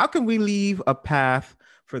 How can we leave a path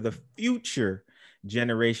for the future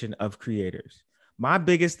generation of creators? My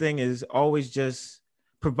biggest thing is always just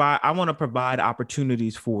I want to provide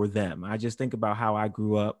opportunities for them. I just think about how I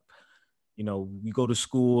grew up. We go to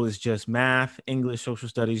school, it's just math, English, social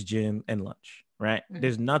studies, gym, and lunch, right? Mm-hmm.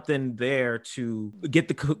 There's nothing there to get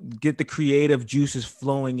the creative juices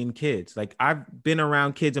flowing in kids. Like I've been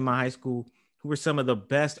around kids in my high school who are some of the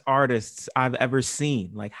best artists I've ever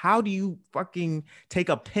seen. Like, how do you fucking take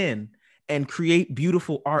a pen and create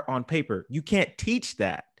beautiful art on paper? You can't teach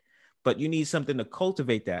that, but you need something to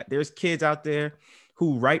cultivate that. There's kids out there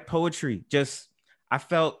who write poetry. I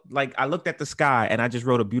felt like I looked at the sky and I just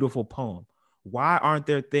wrote a beautiful poem. Why aren't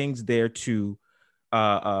there things there to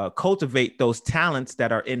cultivate those talents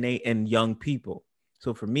that are innate in young people?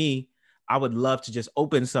 So for me, I would love to just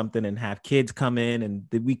open something and have kids come in and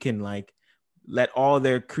we can like let all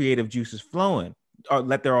their creative juices flowing, or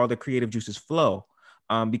all the creative juices flow,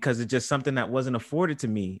 because it's just something that wasn't afforded to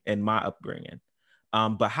me in my upbringing.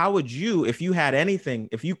 But how would you, if you had anything,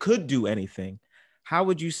 if you could do anything, how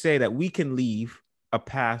would you say that we can leave a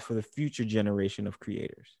path for the future generation of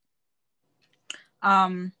creators?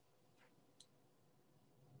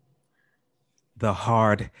 The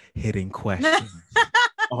hard-hitting questions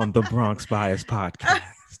on the Bronx Bias podcast.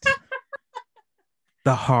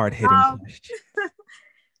 The hard-hitting question.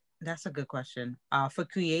 That's a good question. For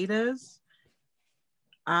creators,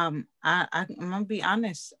 I'm gonna be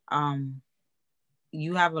honest.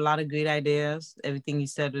 You have a lot of great ideas. Everything you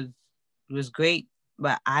said was great,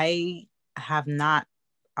 but I have not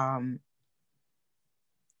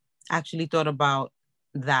actually thought about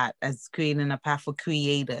that as creating a path for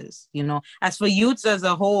creators. As for youths as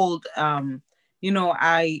a whole, I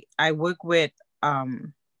work with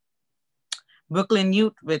Brooklyn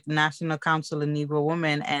Youth with National Council of Negro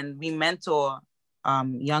Women, and we mentor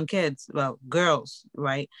young kids, well, girls,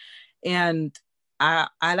 right? And I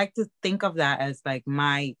like to think of that as like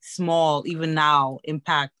my small, even now,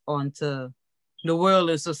 impact onto the world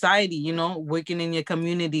and society, working in your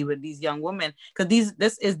community with these young women, because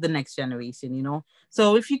this is the next generation.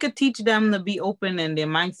 So if you could teach them to be open in their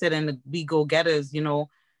mindset and to be go-getters,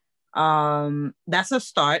 that's a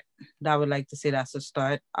start. I would like to say that's a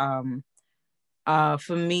start.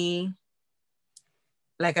 For me,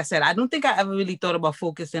 like I said, I don't think I ever really thought about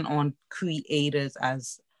focusing on creators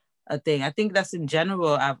as a thing. I think that's in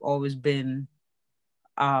general, I've always been,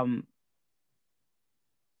 wanting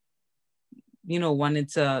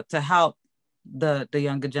to help the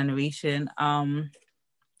younger generation. I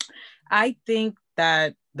think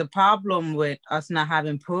that the problem with us not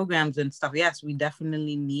having programs and stuff, yes, we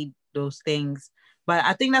definitely need those things. But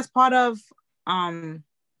I think that's part of the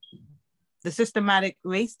systemic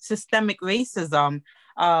racism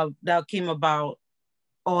that came about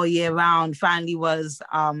all year round finally was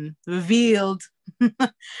revealed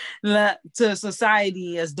to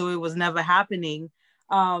society as though it was never happening.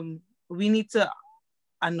 We need to,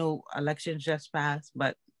 I know elections just passed,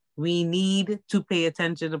 but we need to pay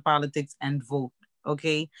attention to politics and vote.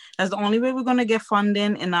 Okay, that's the only way we're going to get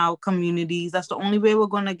funding in our communities. That's the only way we're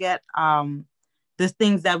going to get the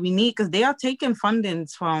things that we need, because they are taking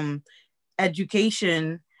fundings from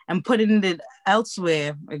education and putting it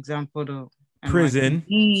elsewhere. Example, the Prison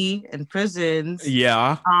and prisons.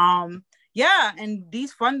 Yeah. Yeah, and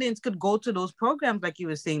these fundings could go to those programs, like you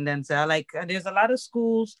were saying, Denzel. Like, there's a lot of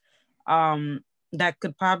schools that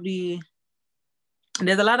could probably.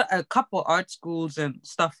 There's a couple art schools and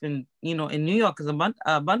stuff in New York. Is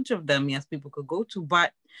a bunch of them. Yes, people could go to,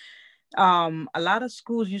 but a lot of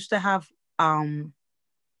schools used to have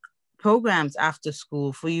programs after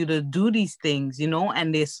school for you to do these things,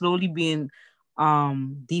 and they're slowly being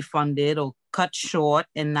defunded or cut short,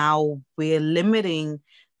 and now we're limiting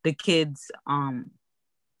the kids'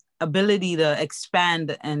 ability to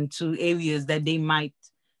expand into areas that they might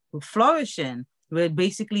flourish in. We're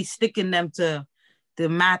basically sticking them to the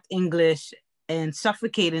math, English, and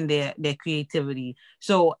suffocating their creativity.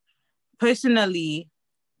 So personally,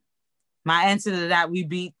 my answer to that would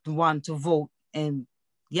be one, to vote. And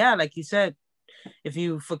yeah, like you said, if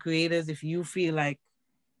you feel like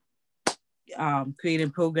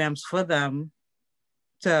creating programs for them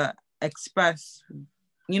to express,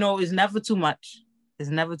 is never too much. It's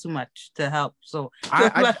never too much to help. So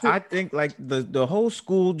I think like the whole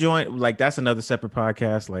school joint, like that's another separate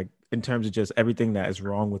podcast, like in terms of just everything that is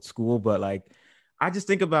wrong with school. But like, I just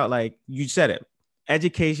think about, like you said it,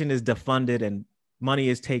 education is defunded and money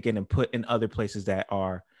is taken and put in other places that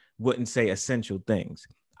wouldn't say essential things.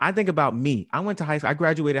 I think about me. I went to high school. I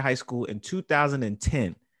graduated high school in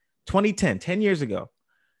 2010, 10 years ago.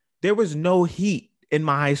 There was no heat in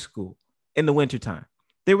my high school in the wintertime.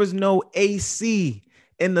 There was no AC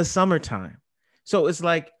in the summertime. So it's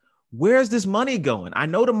like, where's this money going? I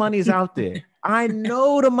know the money's out there. I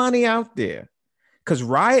know the money out there, because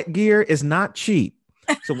riot gear is not cheap.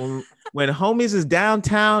 So when homies is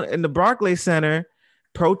downtown in the Barclays Center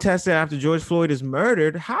protesting after George Floyd is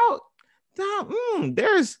murdered,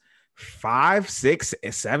 there's 5, 6,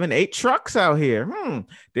 7, 8 trucks out here.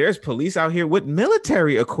 There's police out here with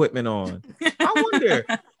military equipment on. I wonder,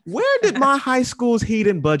 where did my high school's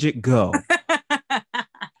heating budget go?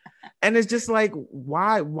 And it's just like,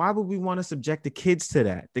 why would we want to subject the kids to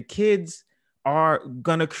that? The kids are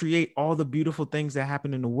gonna create all the beautiful things that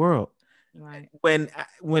happen in the world. Right. When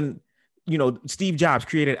Steve Jobs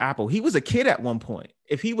created Apple, he was a kid at one point.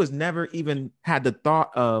 If he was never even had the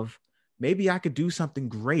thought of, maybe I could do something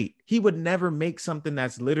great, he would never make something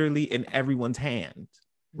that's literally in everyone's hands,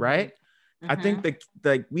 right? Mm-hmm. I think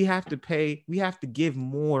that we have to give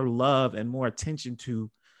more love and more attention to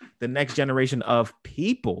the next generation of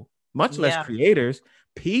people, much less Yeah. creators,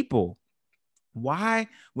 people. Why,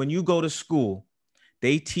 when you go to school,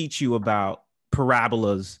 they teach you about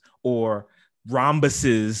parabolas or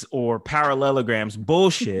rhombuses or parallelograms,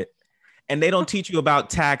 bullshit. And they don't teach you about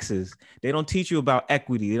taxes. They don't teach you about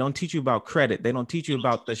equity. They don't teach you about credit. They don't teach you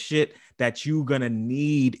about the shit that you're going to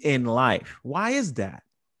need in life. Why is that?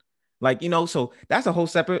 Like, so that's a whole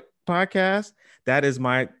separate podcast. That is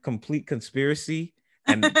my complete conspiracy.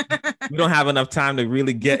 And we don't have enough time to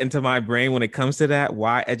really get into my brain when it comes to that,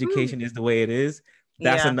 why education is the way it is.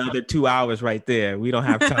 That's Yeah. another 2 hours right there. We don't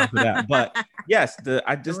have time for that. But yes,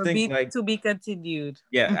 I just think like, to be continued.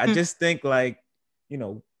 yeah, I just think like,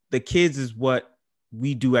 the kids is what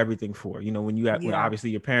we do everything for. When when obviously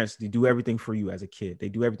your parents, they do everything for you as a kid. They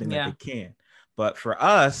do everything that they can. But for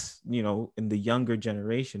us, in the younger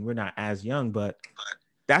generation, we're not as young, but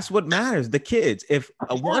that's what matters. The kids. If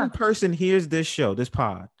one person hears this show, this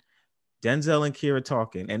pod, Denzel and Kira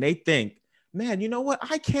talking, and they think, man, you know what?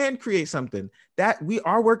 I can create something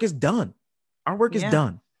our work is done. Our work is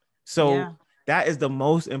done. So that is the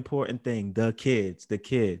most important thing. The kids.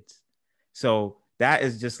 So that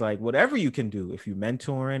is just like whatever you can do. If you're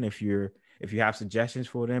mentoring, if you have suggestions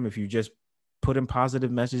for them, if you just putting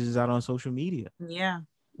positive messages out on social media. Yeah.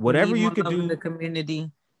 Whatever you could do in the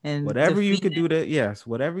community and whatever you could do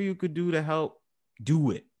whatever you could do to help,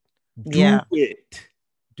 do it.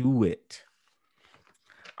 Do it.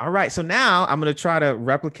 All right. So now I'm going to try to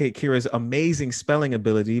replicate Kira's amazing spelling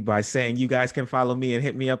ability by saying you guys can follow me and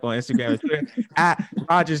hit me up on Instagram and Twitter at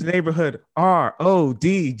Rogers Neighborhood, RODGERS.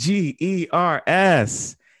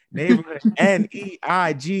 Neighborhood,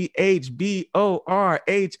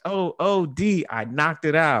 NEIGHBORHOOD. I knocked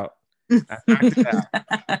it out.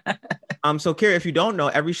 So Kira, if you don't know,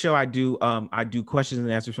 every show I do questions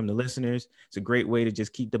and answers from the listeners. It's a great way to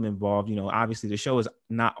just keep them involved. Obviously the show is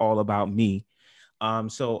not all about me.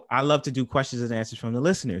 So I love to do questions and answers from the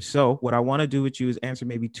listeners. So what I want to do with you is answer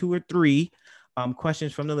maybe 2 or 3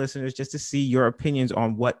 questions from the listeners just to see your opinions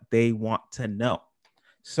on what they want to know.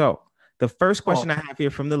 So the first question I have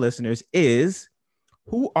here from the listeners is,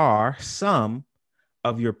 who are some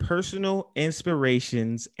of your personal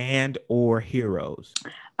inspirations and or heroes?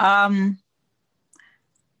 My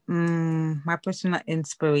personal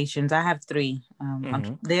inspirations, I have 3.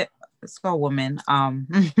 It's for women.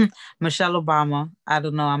 Michelle Obama. I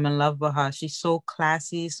don't know. I'm in love with her. She's so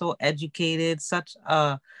classy, so educated, such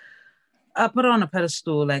I put her on a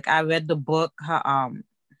pedestal. Like, I read the book, her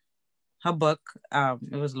book.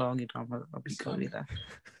 It was long,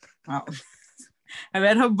 I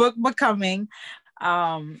read her book, Becoming,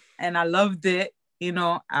 and I loved it.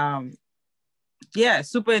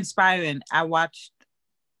 Super inspiring. I watched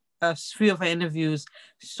a few of her interviews,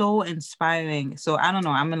 so inspiring. So I don't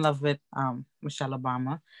know, I'm in love with Michelle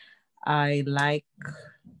Obama. I like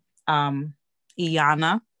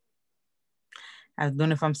Iyanla. I don't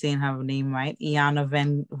know if I'm saying her name right. Iyanla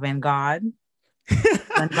Vanguard.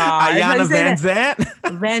 Iyanla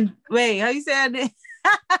Vanzant. Wait, how you say her name?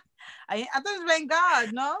 I thought it was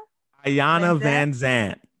Vanguard, no? Iyanla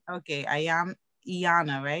Vanzant. Okay, I am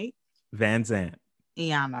Iyanla, right? Vanzant.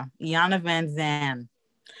 Iyanla Vanzant.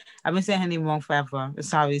 I've been saying her name wrong forever.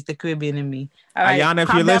 Sorry, it's the Caribbean in me. All right, Iyanla,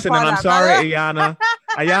 if you're listening, I'm sorry, Iyanla.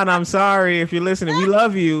 Iyanla, I'm sorry if you're listening. We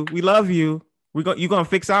love you. You're gonna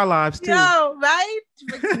fix our lives too. No, right?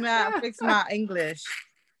 Fix my English.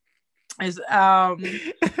 It's so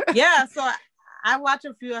I watch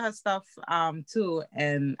a few of her stuff too,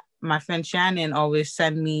 and my friend Shannon always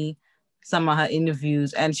send me some of her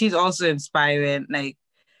interviews, and she's also inspiring, like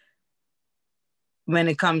when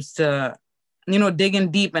it comes to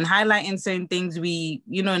digging deep and highlighting certain things we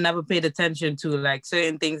never paid attention to, like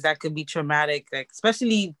certain things that could be traumatic, like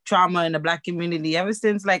especially trauma in the Black community. Ever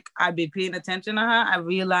since I've been paying attention to her, I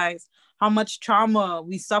realized how much trauma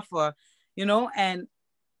we suffer, and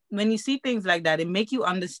when you see things like that, it make you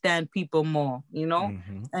understand people more,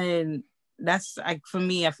 Mm-hmm. And that's for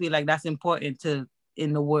me, I feel like that's important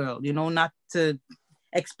in the world, not to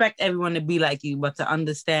expect everyone to be like you, but to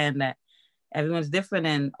understand that everyone's different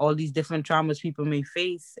and all these different traumas people may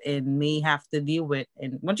face and may have to deal with.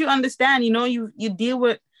 And once you understand, you deal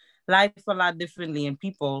with life a lot differently and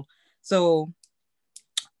people. So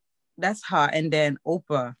that's her. And then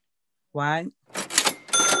Oprah. Why?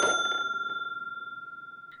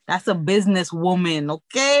 That's a businesswoman,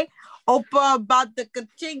 okay? Oprah about the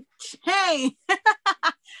ka-ching. Hey,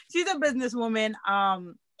 she's a businesswoman. I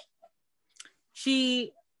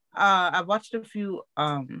watched a few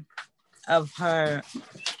of her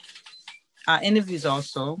interviews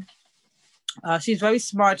also. She's very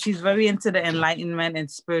smart. She's very into the enlightenment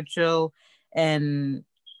and spiritual and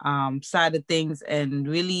side of things and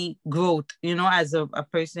really growth, as a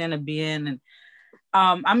person, a being. And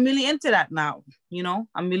I'm really into that now.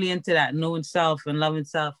 I'm really into that, knowing self and loving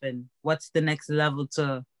self and what's the next level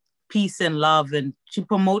to peace and love. And she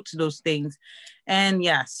promotes those things. And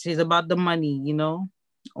yes, she's about the money,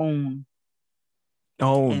 own.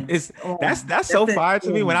 Oh, And it's own. that's so it. fire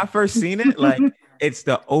to me. When I first seen it, like it's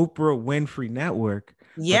the Oprah Winfrey Network,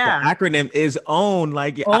 but the Yeah. acronym is OWN.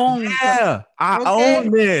 Like, Own. yeah, I Okay.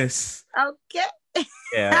 own this. Okay.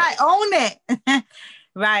 Yeah. I own it.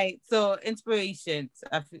 Right. So inspirations.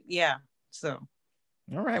 Yeah. So.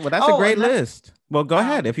 All right. Well, that's a great another, list. Well, go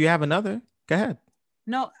ahead. If you have another, go ahead.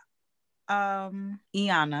 No.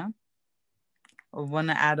 Iana. I want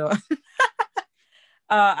to add on.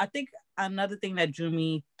 I think another thing that drew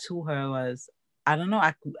me to her was, I don't know,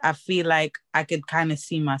 I feel like I could kind of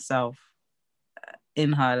see myself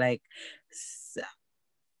in her. Like,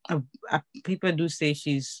 people do say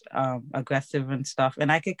she's aggressive and stuff,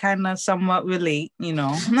 and I could kind of somewhat relate, Me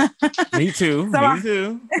too. So Me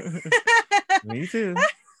too. Me too.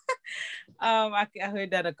 I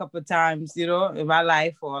heard that a couple of times, in my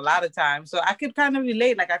life, or a lot of times. So I could kind of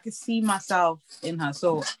relate. Like, I could see myself in her.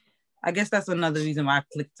 So I guess that's another reason why I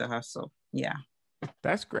clicked to her. So yeah.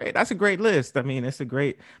 That's great. That's a great list. I mean, it's a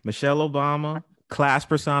great Michelle Obama, class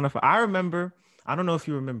personified. I remember, I don't know if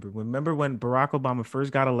you remember when Barack Obama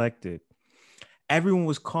first got elected, everyone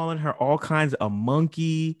was calling her all kinds of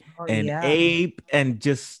monkey and ape and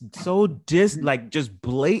just so just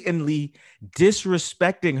blatantly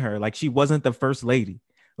disrespecting her. Like she wasn't the first lady.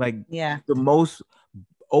 Like the most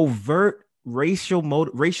overt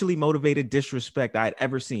racially motivated disrespect I had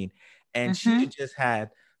ever seen. And she just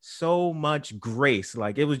had so much grace.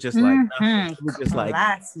 Like it was just like nothing. It was just like,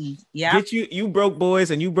 get you broke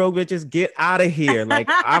boys and you broke bitches, get out of here. Like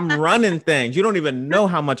I'm running things. You don't even know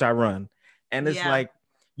how much I run. And it's like,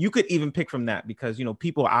 you could even pick from that because,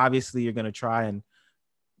 people obviously are going to try and,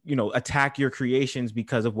 attack your creations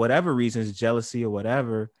because of whatever reasons, jealousy or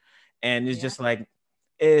whatever. And it's just like,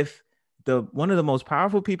 if one of the most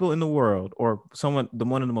powerful people in the world or one of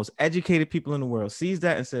the most educated people in the world sees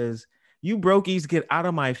that and says, you brokies, get out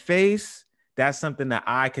of my face, that's something that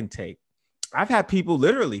I can take. I've had people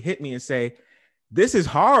literally hit me and say, this is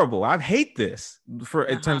horrible. I hate this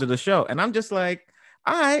in terms of the show. And I'm just like,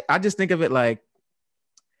 I just think of it like,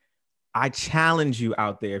 I challenge you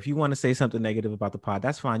out there. If you want to say something negative about the pod,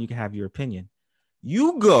 that's fine. You can have your opinion.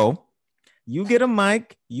 You go, you get a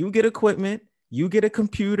mic, you get equipment, you get a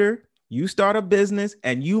computer, you start a business,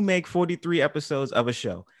 and you make 43 episodes of a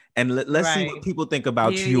show. And let's see what people think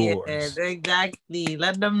about yours. Exactly.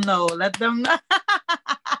 Let them know. Let them know.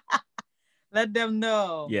 Let them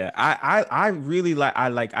know. Yeah, I really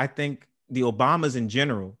I think the Obamas in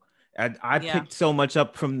general, I picked so much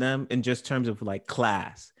up from them in just terms of like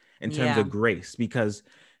class, in terms of grace, because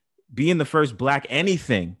being the first Black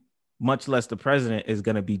anything, much less the president, is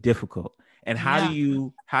going to be difficult. And how do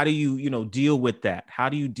you deal with that? How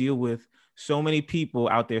do you deal with so many people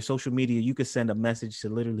out there? Social media, you could send a message to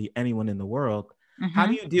literally anyone in the world. How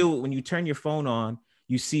do you deal with when you turn your phone on,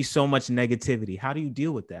 you see so much negativity? How do you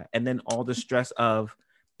deal with that? And then all the stress of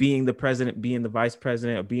being the president, being the vice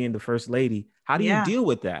president, or being the first lady. How do you deal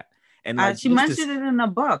with that? And like she mentioned it in a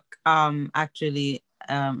book, actually,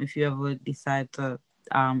 if you ever decide to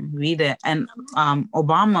read it. And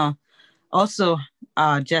Obama also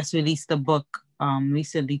just released a book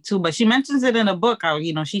recently too, but she mentions it in a book how,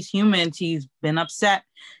 she's human, she's been upset,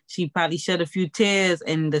 she probably shed a few tears,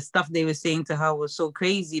 and the stuff they were saying to her was so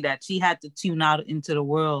crazy that she had to tune out into the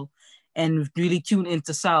world and really tune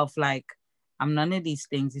into self. Like, I'm none of these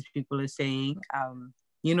things these people are saying. I'm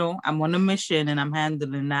on a mission and I'm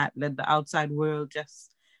handling that. Let the outside world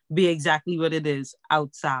just be exactly what it is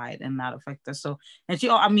outside and not affect us. So, and she,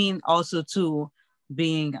 also too,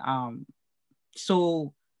 being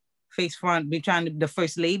so face front, be trying to be the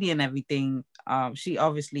first lady and everything. She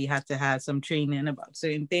obviously had to have some training about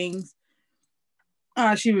certain things.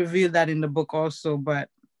 She revealed that in the book also, but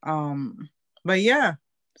yeah.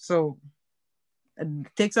 So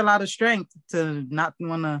it takes a lot of strength to not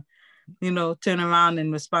want to, turn around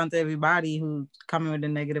and respond to everybody who's coming with a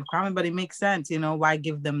negative comment. But it makes sense, why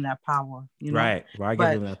give them that power? Right? Why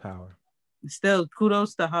give them that power? Still,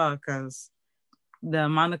 kudos to her, because the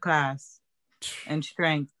amount of class and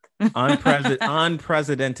strength.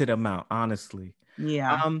 Unprecedented amount, honestly.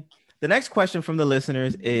 Yeah. The next question from the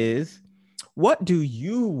listeners is, what do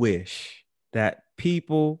you wish that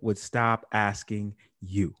people would stop asking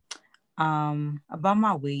you? About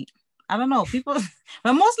my weight. I don't know. People,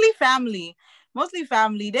 but mostly family.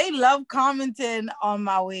 They love commenting on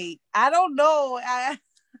my weight. I don't know.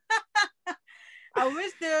 I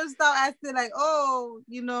wish they would stop asking like, oh,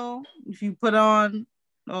 if you put on,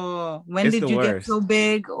 or when It's did the you get worst. so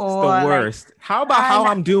big, It's the or like, worst. How about how and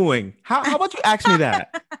I'm doing? How about you ask me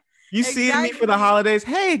that? You seeing me for the exactly holidays?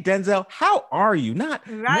 Hey, Denzel, how are you? Not,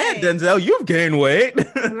 man, right, Denzel, you've gained weight.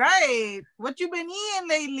 right. What you been eating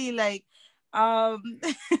lately? Like, um,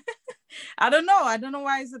 I don't know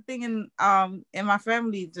why it's a thing in my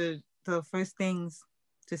family. The first things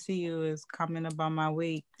to see you is comment about my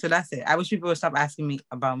weight. So that's it. I wish people would stop asking me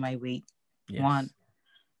about my weight. One. Yes.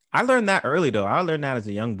 I learned that early though. I learned that as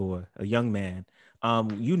a young boy, a young man.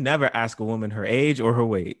 You never ask a woman her age or her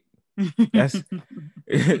weight. That's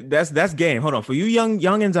that's game. Hold on. For you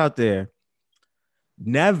youngins out there,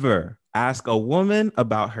 never ask a woman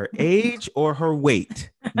about her age or her weight.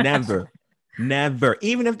 Never. Never.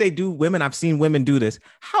 Even if they do, women, I've seen women do this.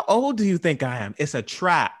 How old do you think I am? It's a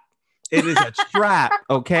trap. It is a trap,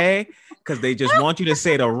 okay? Because they just want you to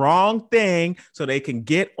say the wrong thing so they can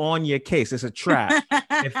get on your case. It's a trap.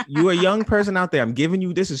 If you're a young person out there, I'm giving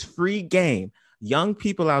you, this is free game. Young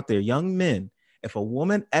people out there, young men, if a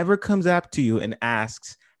woman ever comes up to you and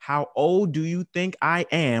asks, how old do you think I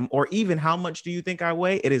am? Or even how much do you think I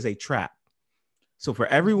weigh? It is a trap. So for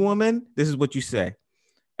every woman, this is what you say.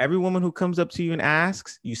 Every woman who comes up to you and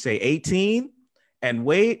asks, you say 18 and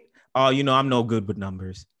wait. Oh, I'm no good with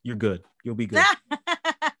numbers. You're good. You'll be good.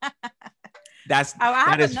 I That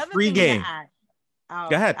have is another free thing game. to add.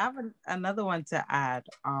 Go ahead. I have another one to add.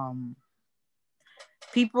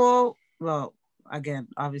 People, well, again,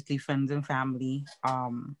 obviously friends and family,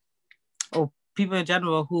 or people in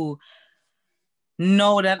general who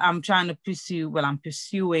know that I'm trying to I'm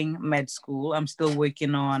pursuing med school. I'm still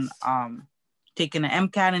working on taking an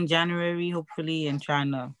MCAT in January, hopefully, and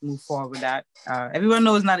trying to move forward with that. Everyone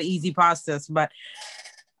knows it's not an easy process, but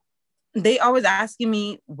they always asking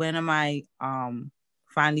me, when am I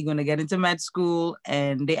finally going to get into med school?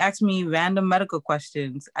 And they ask me random medical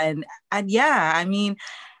questions. And yeah, I mean,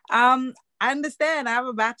 I understand. I have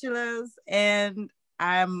a bachelor's and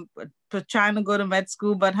I'm trying to go to med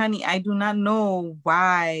school, but honey, I do not know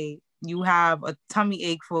why you have a tummy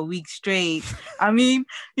ache for a week straight. I mean,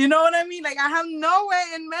 you know what I mean? Like, I have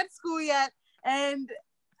nowhere in med school yet. And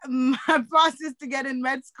my process to get in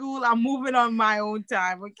med school, I'm moving on my own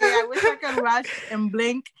time. Okay. I wish I could rush and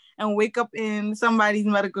blink and wake up in somebody's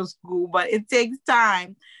medical school, but it takes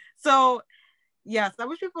time. So yes, I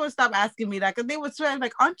wish people would stop asking me that, because they would swear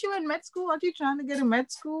like, aren't you in med school? Aren't you trying to get in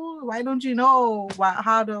med school? Why don't you know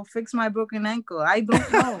how to fix my broken ankle? I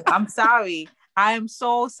don't know. I'm sorry. I am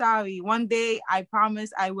so sorry. One day, I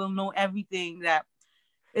promise I will know everything that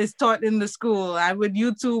is taught in the school. I would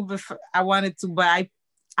YouTube if I wanted to, but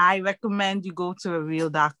I recommend you go to a real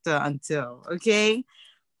doctor until, okay?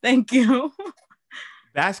 Thank you.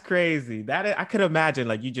 That's crazy. I could imagine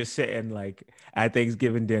like you just sitting like at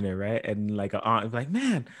Thanksgiving dinner, right? And like an aunt is like,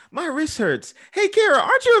 man, my wrist hurts. Hey, Kara,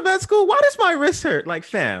 aren't you in med school? Why does my wrist hurt? Like,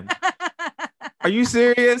 fam, are you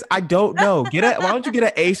serious? I don't know. Why don't you get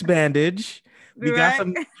an ace bandage? We got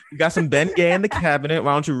Right? some Bengay in the cabinet.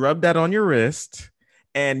 Why don't you rub that on your wrist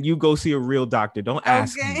and you go see a real doctor? Don't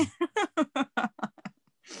ask Okay. me.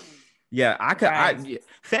 Yeah, I could. Right.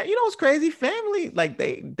 You know what's crazy? Family, like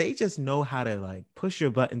they just know how to like push your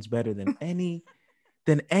buttons better than any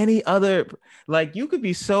other. Like you could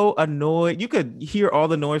be so annoyed, you could hear all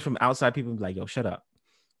the noise from outside. People be like, "Yo, shut up."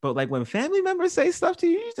 But like when family members say stuff to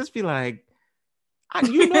you, you just be like,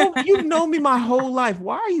 you've known me my whole life.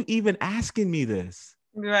 Why are you even asking me this?"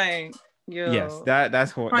 Right. Yo. Yes,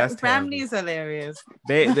 that's Family terrible. is hilarious.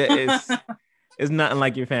 It's nothing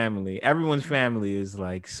like your family. Everyone's family is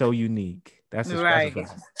like so unique. That's Right. a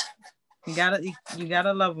fact. You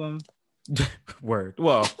gotta love them. Word.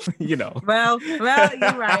 Well, Well,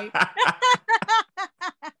 you're right.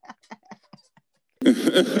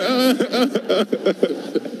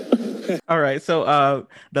 All right. So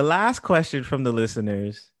the last question from the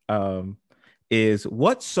listeners is,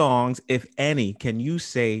 what songs, if any, can you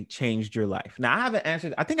say changed your life? Now,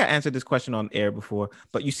 I think I answered this question on air before,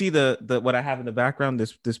 but you see the what I have in the background,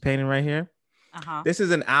 this painting right here? Uh-huh. This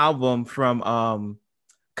is an album from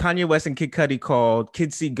Kanye West and Kid Cudi called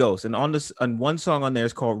Kids See Ghosts. And on one song on there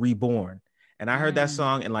is called Reborn. And I heard that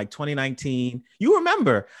song in like 2019. You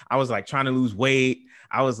remember, I was like trying to lose weight.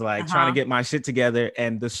 I was like trying to get my shit together.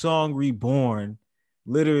 And the song Reborn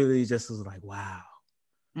literally just was like, wow,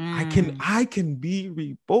 I can be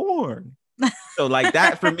reborn. So like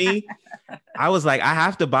that for me, I was like, I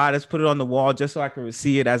have to buy this, put it on the wall just so I can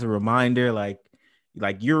see it as a reminder. Like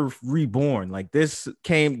you're reborn. Like this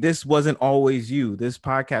wasn't always you. This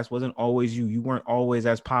podcast wasn't always you. You weren't always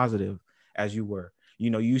as positive as you were.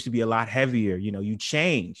 You used to be a lot heavier. You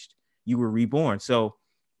changed. you were reborn. So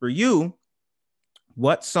for you,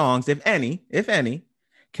 what songs, if any,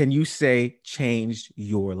 can you say changed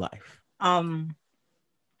your life?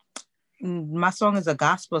 My song is a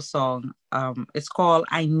gospel song. It's called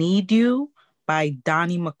 "I Need You" by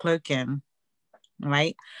Donnie McClurkin.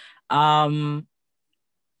 Right. Um,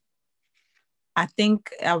 I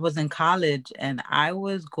think I was in college and I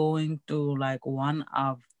was going through like one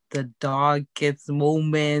of the darkest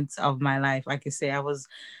moments of my life. I could say I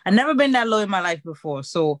never been that low in my life before.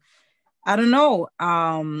 So I don't know.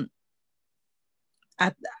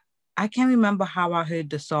 I I can't remember how I heard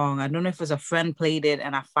the song. I don't know if it was a friend played it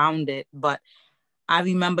and I found it, but I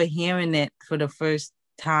remember hearing it for the first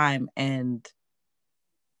time and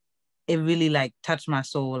it really like touched my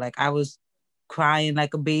soul. Like I was crying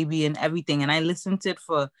like a baby and everything. And I listened to it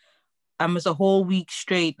for almost a whole week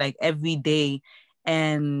straight, like every day.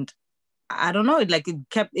 And I don't know,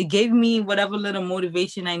 it gave me whatever little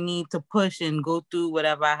motivation I need to push and go through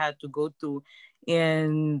whatever I had to go through.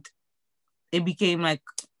 And it became like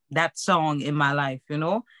that song in my life, you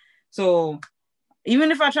know? So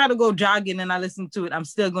even if I try to go jogging and I listen to it, I'm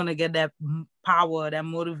still going to get that power, that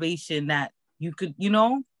motivation that you could, you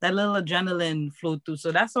know, that little adrenaline flow through.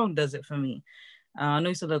 So that song does it for me. I know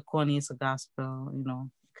it's a little corny, it's a gospel, you know,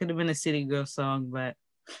 could have been a city girl song, but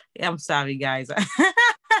yeah, I'm sorry, guys.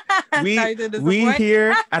 We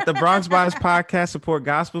here at the Bronx Bias Podcast support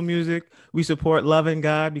gospel music. We support loving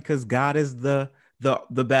God because God is the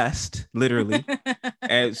best, literally.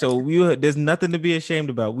 And so there's nothing to be ashamed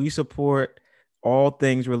about. We support all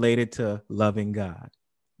things related to loving God.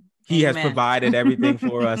 He Amen. has provided everything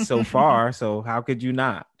for us so far. So how could you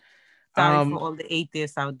not? Sorry for all the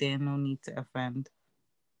atheists out there. No need to offend.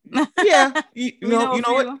 Yeah, you know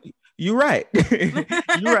what? You're right.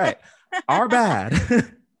 You're right. Our bad.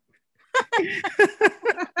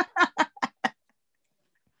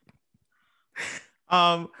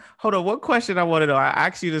 Hold on. One question I want to know. I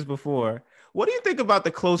asked you this before. What do you think about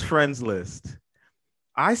the close friends list?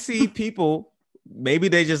 I see people, maybe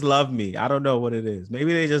they just love me. I don't know what it is.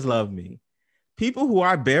 Maybe they just love me. People who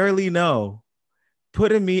I barely know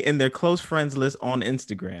putting me in their close friends list on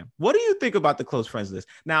Instagram. What do you think about the close friends list?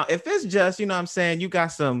 Now, if it's just, you know what I'm saying, you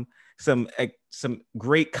got some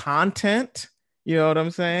great content, you know what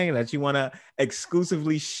I'm saying, that you want to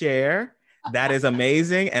exclusively share, that is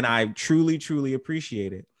amazing. And I truly, truly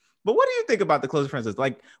appreciate it. But what do you think about the close friends list?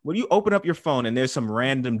 Like when you open up your phone and there's some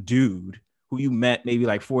random dude who you met maybe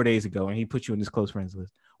like 4 days ago and he put you in his close friends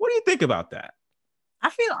list. What do you think about that? I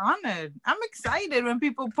feel honored. I'm excited when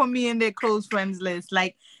people put me in their close friends list.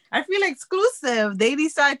 Like I feel exclusive. They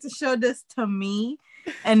decide to show this to me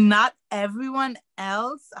and not everyone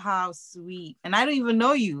else. How sweet. And I don't even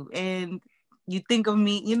know you. And you think of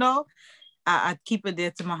me, you know, I keep it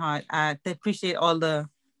there to my heart. I appreciate all the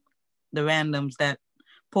randoms that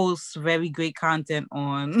post very great content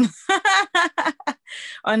on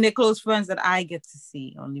on their close friends that I get to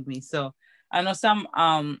see, only me. So I know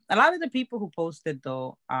a lot of the people who posted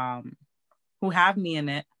though, who have me in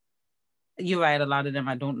it, you're right, a lot of them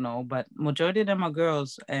I don't know, but majority of them are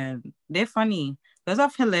girls and they're funny. Those are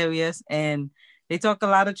hilarious and they talk a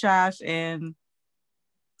lot of trash and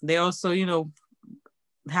they also, you know,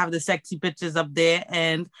 have the sexy pictures up there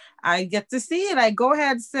and I get to see it. I go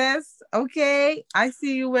ahead, sis. Okay, I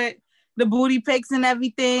see you with the booty pics and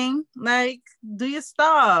everything. Like, do your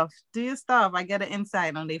stuff. I get an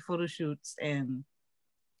insight on their photo shoots and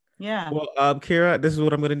yeah. Well, Kira, this is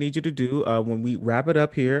what I'm going to need you to do. When we wrap it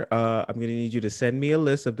up here, I'm going to need you to send me a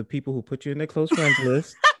list of the people who put you in their close friends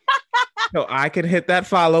list. So I can hit that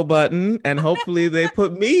follow button and hopefully they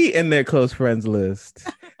put me in their close friends list.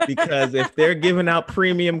 Because if they're giving out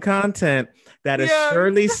premium content, that is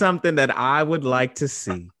surely something that I would like to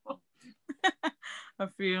see. A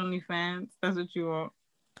free OnlyFans. That's what you want.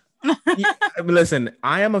 Yeah, listen,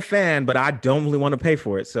 I am a fan, but I don't really want to pay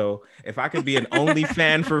for it. So if I could be an only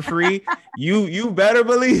fan for free, you better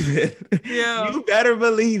believe it. Yeah. You better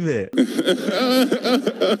believe it.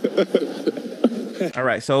 All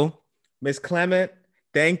right. So Miss Clement,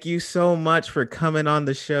 thank you so much for coming on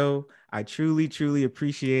the show. I truly, truly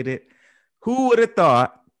appreciate it. Who would have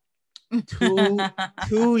thought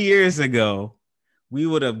 2 years ago we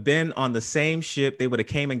would have been on the same ship? They would have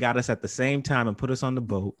came and got us at the same time and put us on the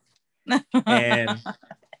boat, and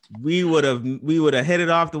we would have hit it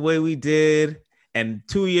off the way we did. And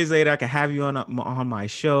 2 years later, I could have you on my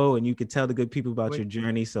show, and you could tell the good people about your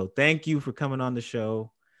journey. So thank you for coming on the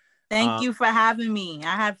show. Thank you for having me.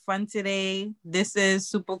 I had fun today. This is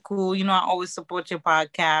super cool. You know, I always support your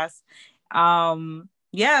podcast.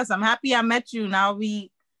 Yes, I'm happy I met you. Now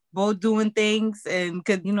we both doing things and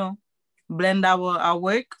could, you know, blend our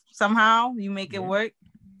work. somehow you make it Yeah. work.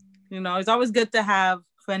 You know, it's always good to have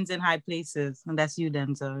friends in high places, and that's you,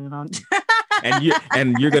 Denzel. You know.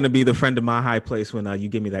 And you're gonna be the friend of my high place when you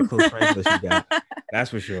give me that close friends list you got.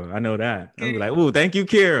 That's for sure. I know that. I'll be like, ooh, thank you,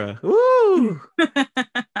 Kira. Woo.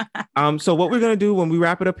 So what we're gonna do when we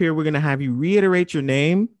wrap it up here, we're gonna have you reiterate your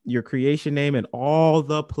name, your creation name, and all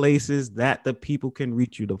the places that the people can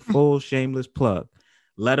reach you. The full shameless plug.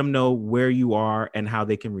 Let them know where you are and how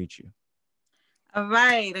they can reach you. All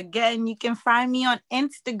right. Again, you can find me on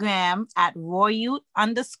Instagram at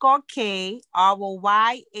Royute_K,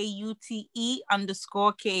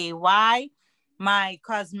 ROYAUTE_KAY. My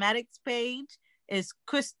cosmetics page is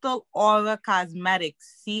Crystal Aura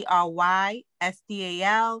Cosmetics,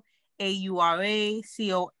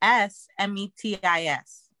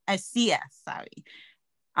 CRYSTALAURACOSMETIS, sorry.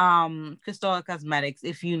 Crystal Aura Cosmetics.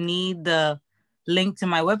 If you need the link to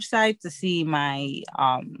my website to see my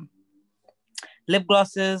lip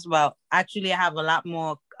glosses, well, actually I have a lot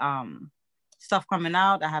more stuff coming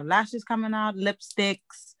out. I have lashes coming out,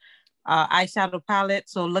 lipsticks, eyeshadow palette,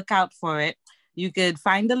 so look out for it. You could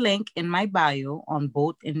find the link in my bio on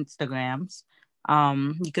both Instagrams.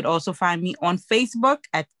 You could also find me on Facebook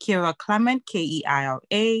at Kira Clement,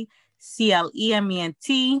 KEIRA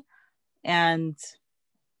CLEMENT, and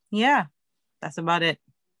yeah, that's about it.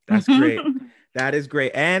 That's great. That is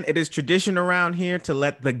great. And it is tradition around here to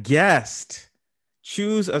let the guest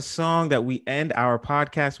choose a song that we end our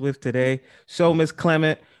podcast with today. So, Miss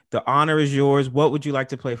Clement, the honor is yours. What would you like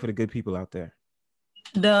to play for the good people out there?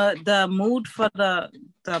 The mood for the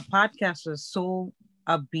podcast was so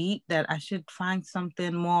upbeat that I should find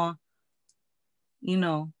something more, you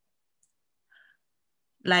know,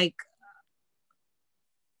 like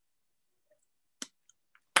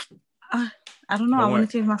I don't know. I want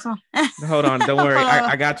to change my song. Hold on, don't worry.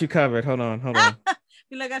 I got you covered. Hold on. I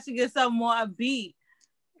feel like I should get something more upbeat.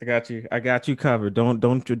 I got you covered.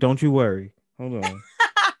 Don't you worry. Hold on.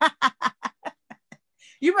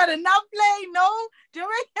 You better not play no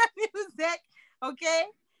Jamaican music, okay?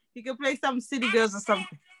 You can play some City Girls or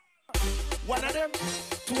something. One of them,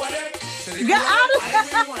 two of them. Get out of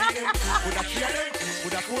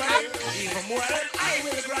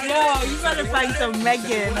Yo, you better find some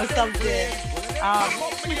Megan or something.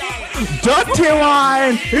 Dirty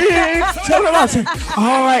wine. Tell them about it.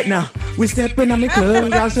 All right now. We stepping on the club, we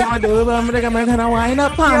got some do, but I'm gonna wind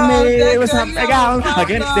up on me. What's up, girl?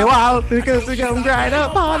 Against the wall, because we come right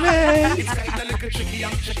up on me.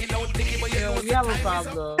 Yo, we have a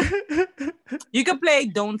problem. You can play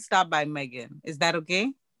 "Don't Stop" by Megan. Is that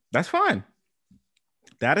okay? That's fine.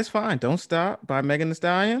 That is fine. Don't Stop by Megan Thee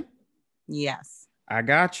Stallion. Yes. I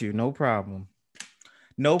got you. No problem.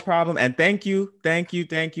 No problem. And thank you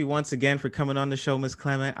once again for coming on the show, Miss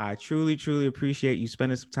Clement. I truly, truly appreciate you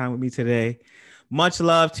spending some time with me today. Much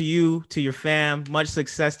love to you, to your fam. Much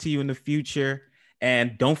success to you in the future.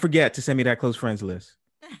 And don't forget to send me that close friends list.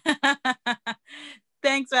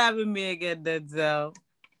 Thanks for having me again, Denzel.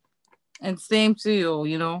 And same to you,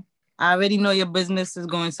 you know. I already know your business is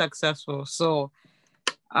going successful. So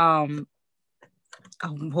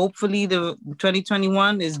hopefully the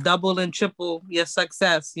 2021 is double and triple your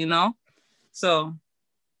success, you know? So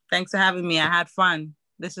thanks for having me. I had fun.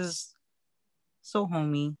 This is so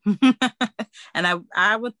homey. And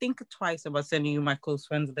I would think twice about sending you my close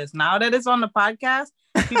friends list. Now that it's on the podcast,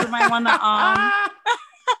 people might want to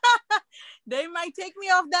they might take me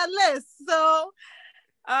off that list. So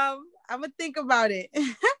I'm gonna think about it.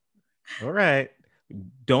 All right.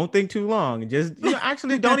 Don't think too long. Just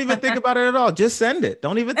actually don't even think about it at all. Just send it.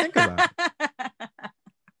 Don't even think about it.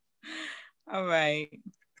 All right.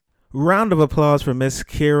 Round of applause for Miss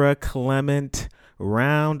Kira Clement.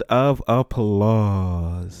 Round of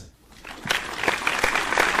applause.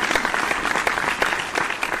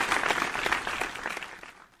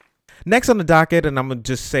 Next on the docket, and I'm going to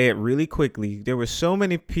just say it really quickly. There were so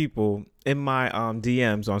many people in my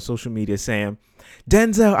DMs on social media saying,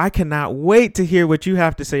 Denzel, I cannot wait to hear what you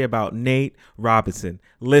have to say about Nate Robinson.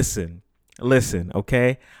 Listen,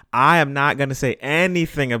 okay? I am not going to say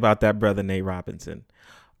anything about that brother, Nate Robinson.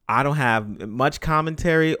 I don't have much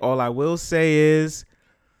commentary. All I will say is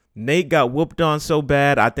Nate got whooped on so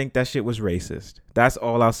bad, I think that shit was racist. That's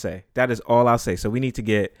all I'll say. That is all I'll say. So we need to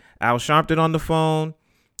get Al Sharpton on the phone,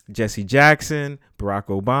 Jesse Jackson, Barack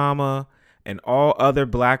Obama, and all other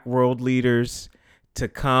black world leaders to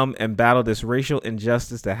come and battle this racial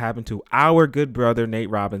injustice that happened to our good brother, Nate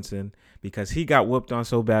Robinson, because he got whooped on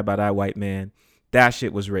so bad by that white man. That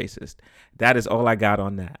shit was racist. That is all I got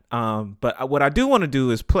on that. But what I do want to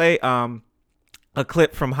do is play a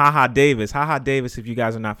clip from Haha Davis. Haha Davis, if you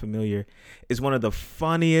guys are not familiar, is one of the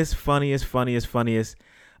funniest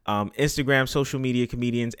Instagram, social media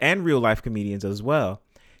comedians, and real life comedians as well.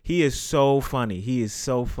 He is so funny. He is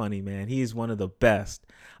so funny, man. He is one of the best.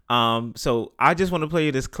 So I just want to play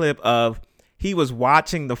you this clip of he was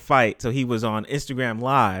watching the fight. So he was on Instagram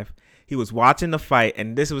Live. He was watching the fight,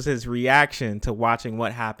 and this was his reaction to watching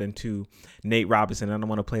what happened to Nate Robinson. I don't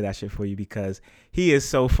want to play that shit for you because he is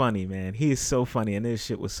so funny, man. He is so funny, and this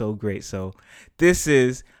shit was so great. So this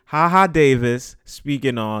is Haha Davis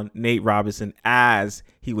speaking on Nate Robinson as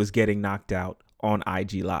he was getting knocked out on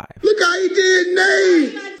IG Live. Look how he did,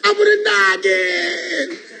 Nate. I'm with a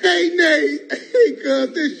noggin. Hey, Nate. Hey,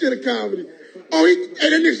 cuz, this shit a comedy. Oh,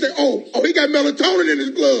 and then they say, oh, he got melatonin in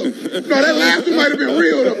his glove. No, that last one might have been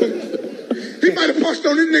real, though. He might have punched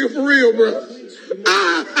on this nigga for real, bro.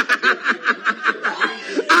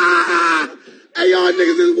 Hey, y'all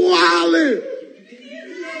niggas is wildin'.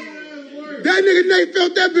 That nigga Nate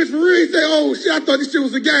felt that bitch for real. He say, oh, shit, I thought this shit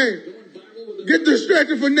was a game. Get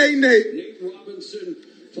distracted for Nate.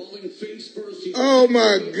 Oh,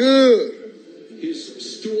 my God.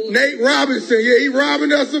 Nate Robinson, yeah, he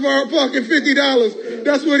robbing us of our fucking $50.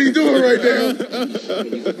 That's what he's doing right now.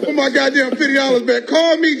 Oh my goddamn $50 back.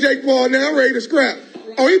 Call me, Jake Paul. Now I'm ready to scrap.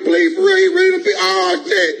 Oh, he bleed for real. He ready to be. Oh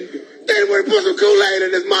shit! They would have put some Kool-Aid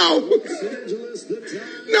in his mouth.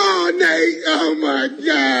 No, Nate. Oh my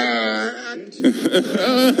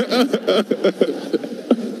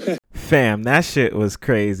god. Fam, that shit was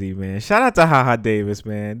crazy, man. Shout out to Haha Davis,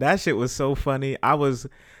 man. That shit was so funny. I was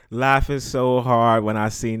laughing so hard when I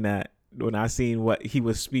seen what he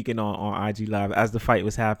was speaking on IG Live as the fight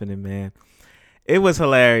was happening, man. It was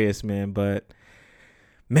hilarious, man. But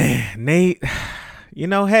man, Nate, you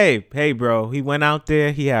know, hey, bro, he went out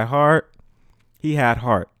there. He had heart. He had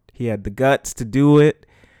the guts to do it,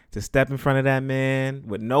 to step in front of that man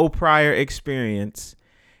with no prior experience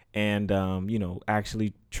and,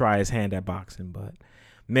 actually try his hand at boxing. But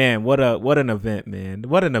man, what an event, man.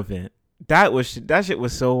 What an event. That shit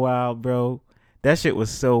was so wild, bro. That shit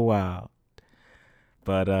was so wild.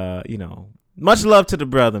 But much love to the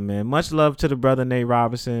brother, man. Much love to the brother Nate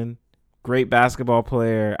Robinson. Great basketball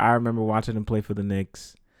player. I remember watching him play for the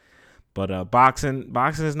Knicks. But boxing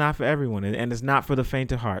is not for everyone, and it's not for the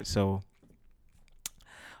faint of heart. So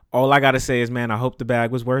all I gotta say is, man, I hope the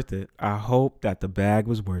bag was worth it. I hope that the bag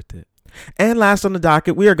was worth it. And last on the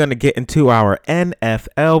docket, we are gonna get into our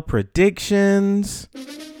NFL predictions.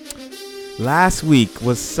 Last week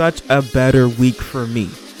was such a better week for me,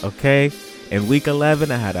 okay? In week 11,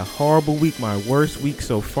 I had a horrible week, my worst week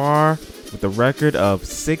so far, with a record of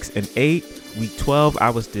 6-8. Week 12, I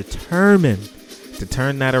was determined to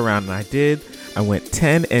turn that around, and I did. I went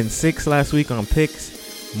 10-6 last week on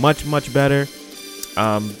picks, much better,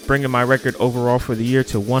 bringing my record overall for the year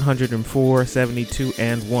to 104, 72,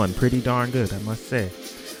 and 1. Pretty darn good, I must say.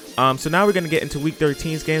 So now we're going to get into week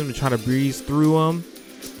 13's games. We're trying to breeze through them.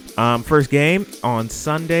 First game on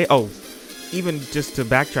Sunday. Oh, even just to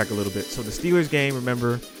backtrack a little bit. So the Steelers game,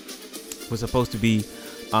 remember, was supposed to be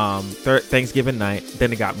Thanksgiving night.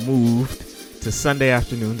 Then it got moved to Sunday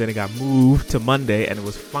afternoon. Then it got moved to Monday, and it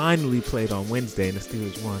was finally played on Wednesday, and the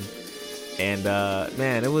Steelers won. And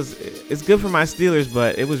man, it's good for my Steelers,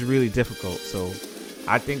 but it was really difficult. So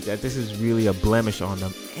I think that this is really a blemish on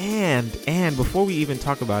them. And before we even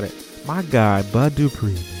talk about it, my guy Bud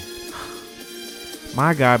Dupree, man.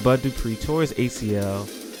 My guy, Bud Dupree, tore his ACL.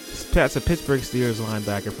 That's a Pittsburgh Steelers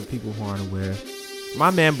linebacker for people who aren't aware.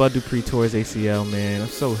 My man, Bud Dupree, tore his ACL, man. I'm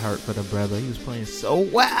so hurt for the brother. He was playing so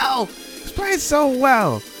well.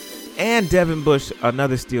 And Devin Bush,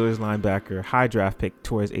 another Steelers linebacker, high draft pick,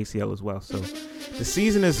 tore his ACL as well. So the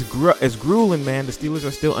season is grueling, man. The Steelers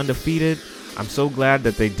are still undefeated. I'm so glad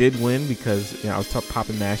that they did win because, I was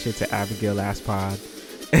popping that shit to Abigail last pod.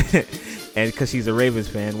 And because she's a Ravens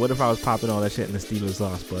fan, what if I was popping all that shit and the Steelers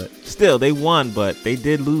lost? But still, they won, but they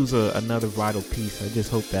did lose another vital piece. I just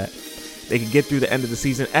hope that they can get through the end of the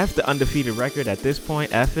season. F the undefeated record at this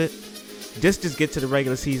point. F it. Just get to the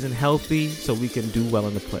regular season healthy so we can do well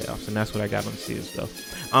in the playoffs. And that's what I got on the Steelers, though.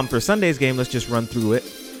 For Sunday's game, let's just run through it.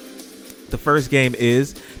 The first game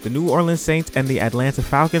is the New Orleans Saints and the Atlanta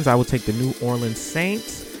Falcons. I will take the New Orleans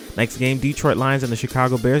Saints. Next game, Detroit Lions and the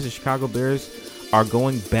Chicago Bears. The Chicago Bears are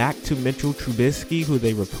going back to Mitchell Trubisky, who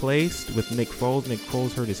they replaced with Nick Foles. Nick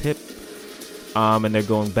Foles hurt his hip. And they're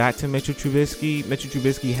going back to Mitchell Trubisky. Mitchell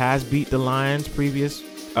Trubisky has beat the Lions in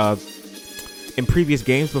previous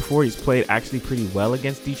games before. He's played actually pretty well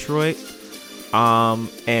against Detroit.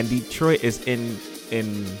 And Detroit is in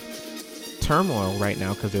turmoil right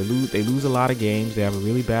now because they lose a lot of games. They have a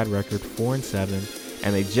really bad record, 4-7,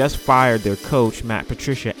 and they just fired their coach Matt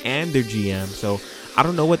Patricia and their GM. So I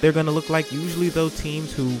don't know what they're going to look like. Usually, though,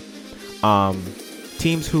 teams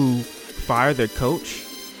teams who fire their coach,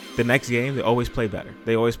 the next game, they always play better.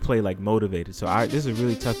 They always play like motivated. So this is a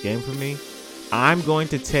really tough game for me. I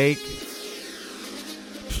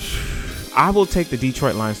will take the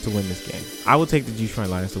Detroit Lions to win this game. I will take the Detroit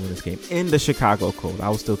Lions to win this game. In the Chicago cold, I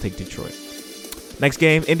will still take Detroit. Next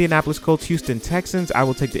game, Indianapolis Colts, Houston Texans. I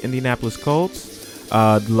will take the Indianapolis Colts.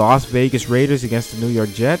 Las Vegas Raiders against the New York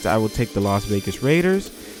Jets. I will take the Las Vegas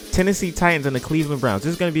Raiders. Tennessee Titans and the Cleveland Browns.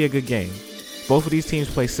 This is going to be a good game. Both of these teams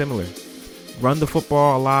play similar. Run the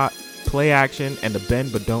football a lot, play action, and the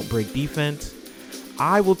bend but don't break defense.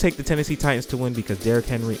 I will take the Tennessee Titans to win because Derrick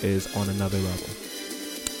Henry is on another level.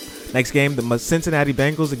 Next game, the Cincinnati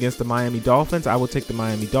Bengals against the Miami Dolphins. I will take the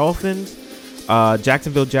Miami Dolphins.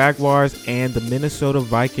 Jacksonville Jaguars and the Minnesota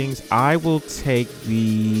Vikings. I will take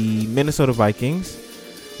the Minnesota Vikings.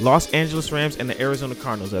 Los Angeles Rams and the Arizona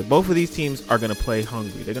Cardinals. Both of these teams are going to play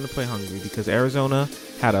hungry. They're going to play hungry because Arizona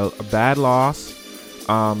had a bad loss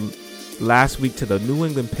last week to the New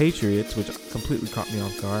England Patriots, which completely caught me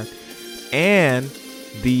off guard. And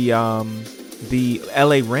the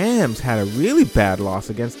LA Rams had a really bad loss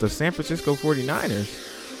against the San Francisco 49ers.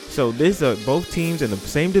 So these are both teams in the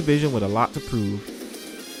same division with a lot to prove.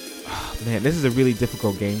 Oh, man, this is a really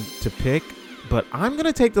difficult game to pick. But I'm going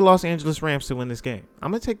to take the Los Angeles Rams to win this game.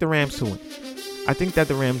 I'm going to take the Rams to win. I think that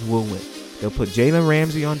the Rams will win. They'll put Jalen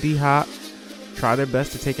Ramsey on D-Hop, try their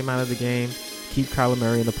best to take him out of the game, keep Kyler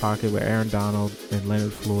Murray in the pocket with Aaron Donald and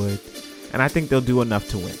Leonard Floyd. And I think they'll do enough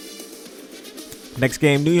to win. Next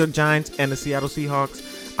game, New York Giants and the Seattle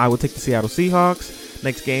Seahawks. I will take the Seattle Seahawks.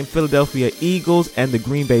 Next game, Philadelphia Eagles and the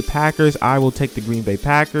Green Bay Packers. I will take the Green Bay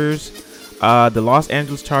Packers. The Los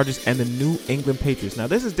Angeles Chargers and the New England Patriots. Now,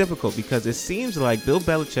 this is difficult because it seems like Bill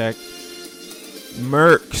Belichick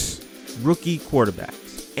murks rookie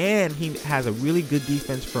quarterbacks. And he has a really good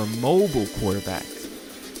defense for mobile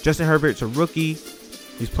quarterbacks. Justin Herbert's a rookie.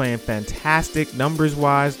 He's playing fantastic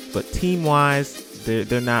numbers-wise, but team-wise,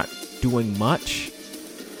 they're not doing much.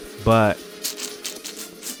 But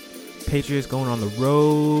Patriots going on the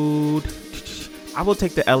road. I will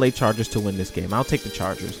take the LA Chargers to win this game. I'll take the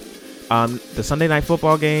Chargers. The Sunday Night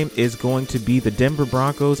Football game is going to be the Denver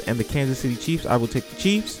Broncos and the Kansas City Chiefs. I will take the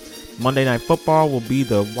Chiefs. Monday Night Football will be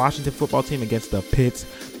the Washington Football Team against the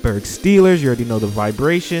Pittsburgh Steelers. You already know the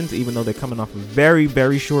vibrations, even though they're coming off a very,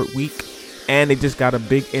 very short week. And they just got a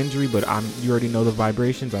big injury, but you already know the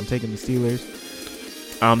vibrations. I'm taking the Steelers.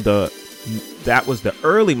 That was the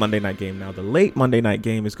early Monday night game. Now, the late Monday night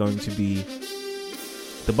game is going to be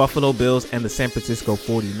the Buffalo Bills and the San Francisco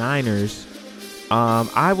 49ers.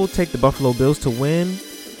 I will take the Buffalo Bills to win.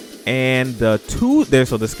 And so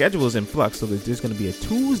the schedule is in flux. So there's going to be a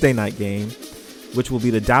Tuesday night game, which will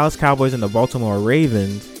be the Dallas Cowboys and the Baltimore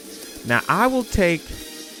Ravens. Now, I will take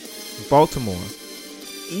Baltimore,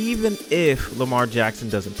 even if Lamar Jackson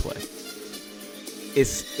doesn't play.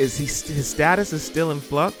 His status is still in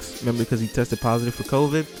flux. Remember, because he tested positive for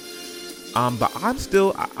COVID. But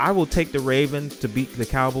I will take the Ravens to beat the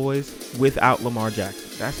Cowboys without Lamar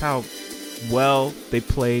Jackson. That's how well they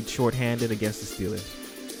played shorthanded against the Steelers.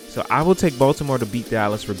 So I will take Baltimore to beat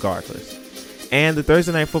Dallas regardless. And the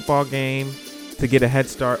Thursday Night Football game to get a head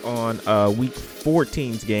start on Week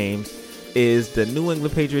 14's games is the New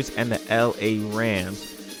England Patriots and the LA Rams.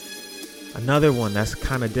 Another one that's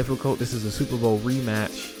kind of difficult. This is a Super Bowl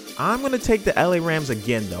rematch. I'm going to take the LA Rams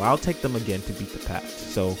again, though. I'll take them again to beat the Pats.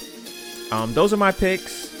 So those are my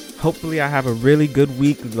picks. Hopefully I have a really good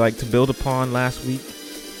week like to build upon last week.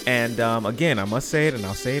 And again, I must say it, and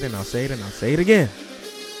I'll say it, and I'll say it, and I'll say it again.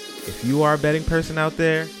 If you are a betting person out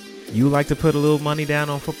there, you like to put a little money down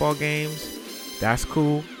on football games, that's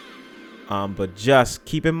cool. But just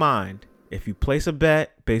keep in mind, if you place a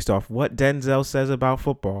bet based off what Denzel says about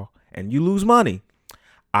football and you lose money,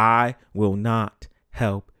 I will not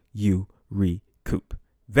help you recoup.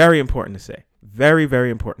 Very important to say. Very, very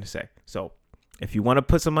important to say. So if you want to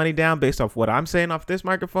put some money down based off what I'm saying off this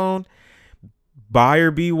microphone,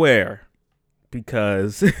 buyer beware,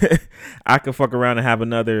 because I could fuck around and have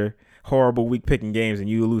another horrible week picking games and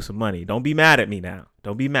you lose some money. Don't be mad at me now.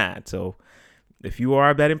 Don't be mad. So if you are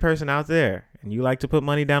a betting person out there and you like to put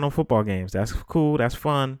money down on football games, that's cool. That's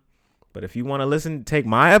fun. But if you want to take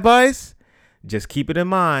my advice, just keep it in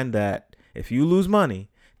mind that if you lose money,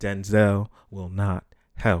 Denzel will not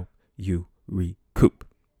help you recoup.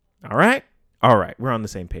 All right? All right. We're on the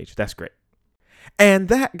same page. That's great. And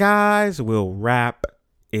that, guys, will wrap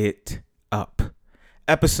it up.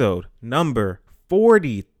 Episode number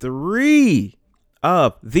 43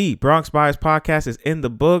 of the Bronx Bias Podcast is in the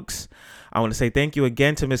books. I want to say thank you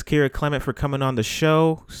again to Miss Kira Clement for coming on the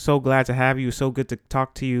show. So glad to have you. So good to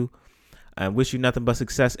talk to you. and wish you nothing but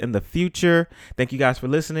success in the future. Thank you guys for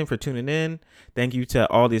listening, for tuning in. Thank you to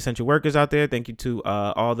all the essential workers out there. Thank you to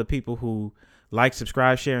all the people who like,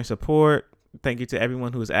 subscribe, share, and support. Thank you to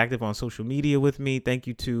everyone who is active on social media with me. Thank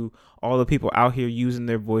you to all the people out here using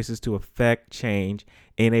their voices to affect change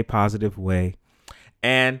in a positive way.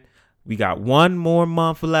 And we got one more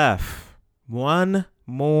month left. One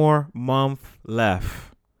more month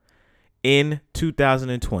left in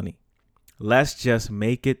 2020. Let's just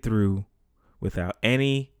make it through without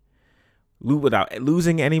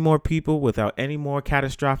losing any more people, without any more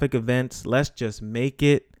catastrophic events. Let's just make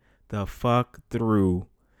it the fuck through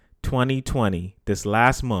 2020, this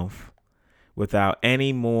last month, without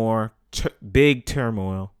any more big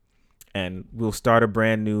turmoil, and we'll start a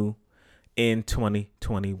brand new in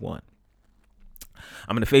 2021.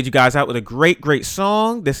 I'm going to fade you guys out with a great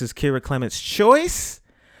song. This is Kira Clement's choice.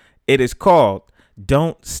 It is called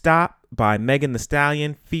Don't Stop by Megan Thee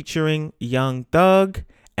Stallion featuring Young Thug.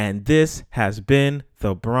 And this has been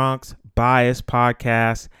the Bronx Bias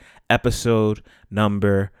Podcast, episode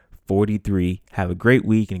number 43. Have a great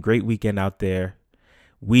week and a great weekend out there.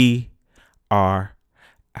 We are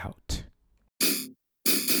out.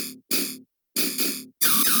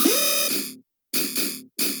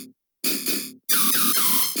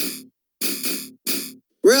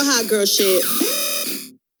 Real hot girl shit.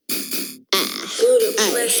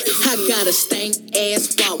 I got a stank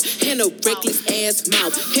ass walk and a reckless ass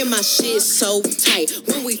mouth. And my shit so tight.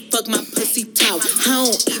 When we fuck, my pussy talk. I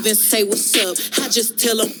don't even say what's up. I just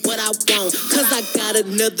tell him what I want. Cause I got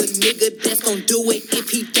another nigga that's gon' do it if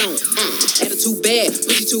he don't. Attitude bad,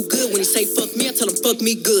 pussy too good. When he say fuck me, I tell him fuck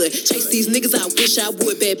me good. Chase these niggas, I wish I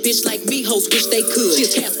would. Bad bitch like me, hoes wish they could. She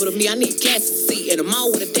a casper to me, I need gas to see. And I'm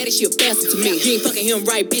all with a daddy, she a bastard to me. He ain't fucking him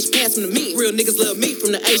right, bitch, pass him to me. Real niggas love me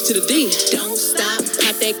from the H to the D. Don't stop,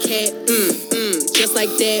 pop that cat, just like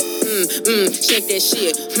that, shake that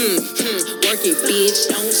shit, work it, bitch.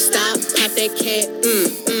 Don't stop, pop that cat,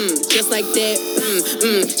 just like that,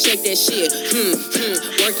 shake that shit,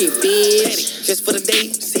 work it, bitch. Just for the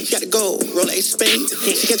day, see, you gotta go, roll a spade.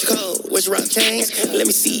 She catch a cold, what's rock chains? Let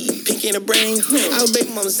me see, pink in the brain. Our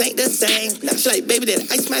baby mamas ain't the same. Now she like, baby, that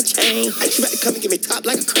ice my chain. She about to come and give me top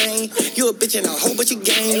like a crane. You a bitch and a whole bunch of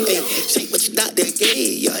game. Ay, shake what you doctor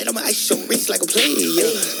gave. Yo, and I'ma ice your wrist like a player.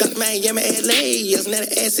 Dr. Miami LA, now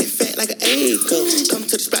the ass is fat like an acre. Come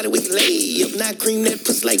to the spot we can lay up. Now cream that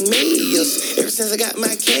pussy like mayors. Ever since I got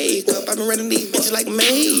my cake up, I've been running these bitches like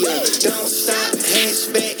mayor. Don't stop,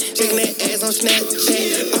 hatchback, shaking that ass on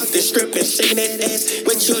Snapchat. Off the strip and shaking that ass.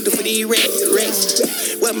 What you do for these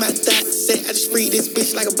rats? What my thoughts said, I just free this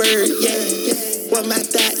bitch like a bird, yeah. What my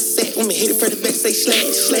thoughts said, when me hit it for the back, say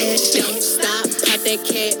slash. Don't stop, pop that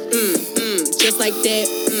cat, just like that,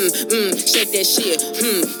 shake that shit,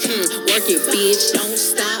 work it, bitch. Don't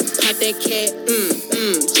stop, pop that cat,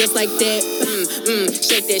 just like that,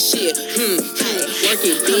 shake that shit, work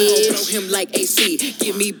it, bitch. I'm gon' blow him like AC,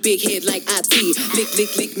 give me big head like IT,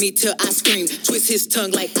 lick me till I scream, twist his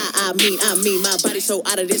tongue like I mean, my body so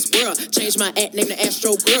out of this world, change my act, name the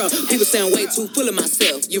Astro Girl. People sound way too full of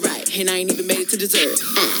myself, you're right, and I ain't even made it to dessert.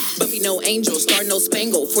 Buffy no angel, star no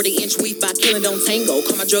spangle, 40-inch weave by killing don't tango.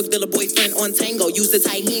 Call my drug dealer boyfriend on tango. Use the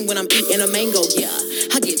tahini when I'm eating a mango. Yeah,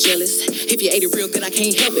 I get jealous. If you ate it real good, I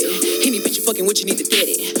can't help it. Any bitch you fucking with, you need to get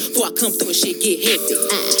it. Before I come through and shit get hectic.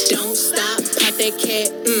 Don't stop, pop that cat,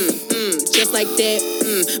 just like that,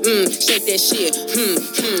 shake that shit,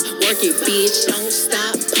 work it, bitch. Don't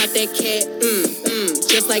stop, pop that cat,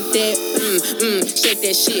 just like that, shake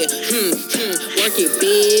that shit, work it,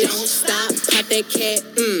 bitch. Don't stop, pop that cat,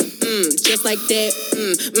 just like that,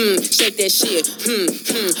 shake that shit,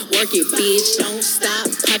 work it, bitch. Don't stop,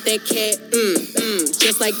 pop that cat,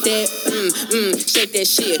 just like that, shake that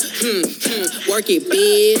shit, work it,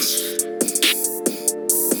 bitch.